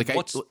 So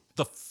what's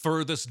the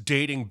furthest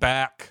dating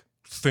back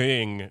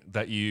thing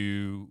that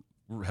you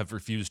have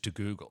refused to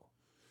Google?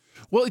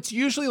 Well, it's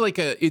usually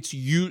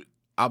to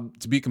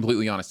be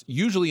completely honest,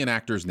 usually an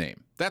actor's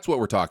name. That's what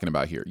we're talking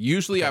about here.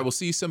 Usually I will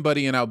see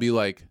somebody and I'll be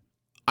like,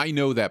 I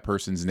know that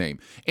person's name.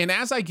 And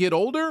as I get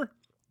older,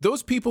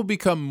 those people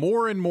become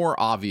more and more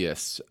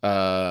obvious,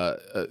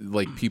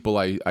 like people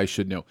I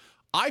should know.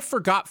 I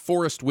forgot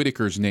Forrest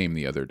Whitaker's name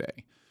the other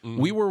day.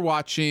 We were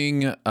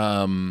watching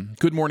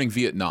Good Morning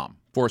Vietnam.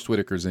 Forrest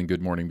Whitaker's in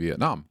Good Morning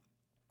Vietnam.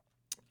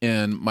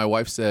 And my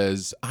wife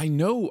says, I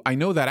know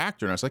that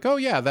actor. And I was like, oh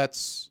yeah,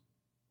 that's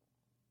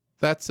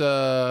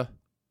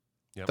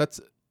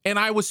and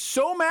I was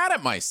so mad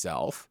at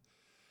myself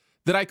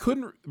that I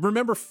couldn't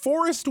remember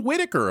Forrest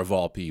Whitaker of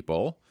all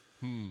people.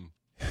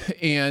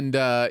 And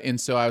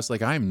so I was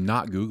like, I'm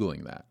not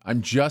Googling that.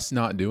 I'm just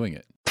not doing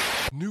it.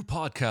 New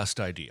podcast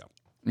idea.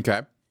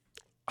 Okay.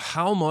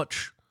 How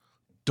much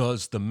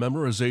does the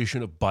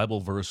memorization of Bible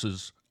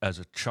verses as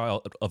a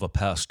child of a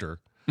pastor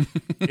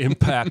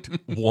impact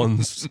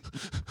one's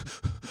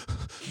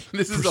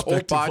This is the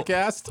whole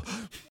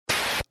podcast?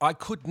 I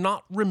could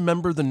not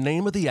remember the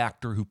name of the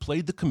actor who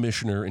played the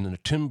commissioner in the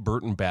Tim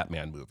Burton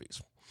Batman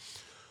movies.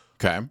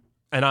 Okay.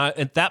 And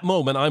at that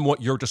moment, I'm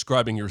what you're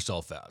describing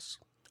yourself as.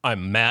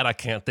 I'm mad I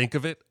can't think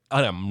of it.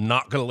 I am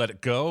not going to let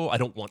it go. I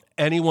don't want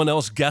anyone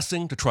else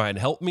guessing to try and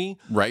help me.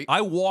 Right.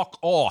 I walk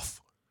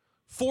off.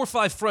 4 or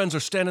 5 friends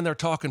are standing there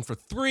talking for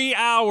 3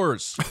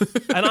 hours.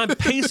 And I'm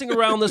pacing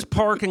around this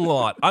parking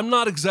lot. I'm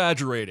not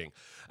exaggerating.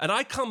 And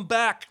I come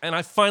back and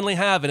I finally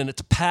have it, and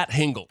it's Pat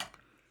Hingle.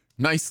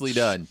 Nicely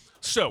done.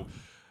 So,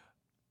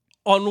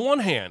 on one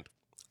hand,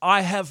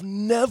 I have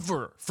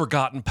never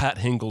forgotten Pat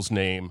Hingle's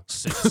name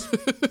since.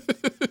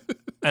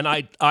 And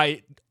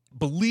I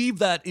believe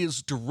that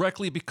is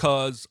directly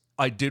because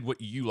I did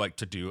what you like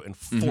to do and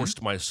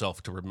forced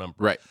myself to remember.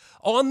 Right.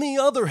 On the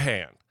other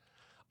hand,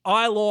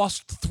 I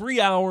lost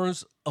 3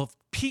 hours of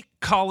peak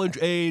college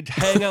age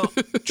hangout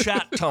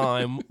chat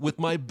time with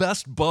my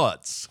best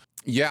buds.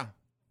 Yeah.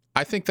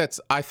 I think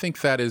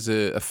that is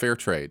a fair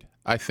trade.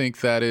 I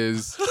think that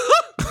is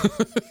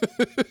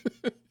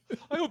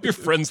I hope your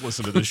friends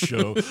listen to this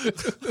show.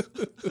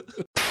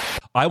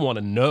 I want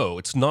to know.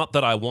 It's not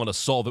that I want to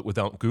solve it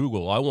without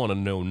Google. I want to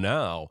know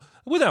now.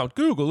 Without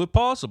Google, if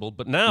possible.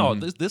 But now,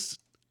 this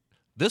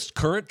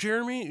current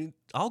Jeremy,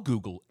 I'll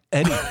Google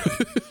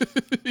anything.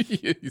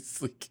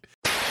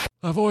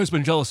 I've always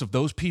been jealous of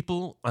those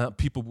people.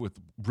 People with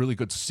really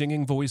good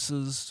singing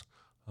voices.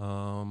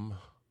 And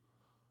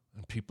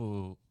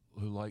people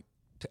who like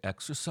to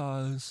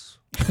exercise.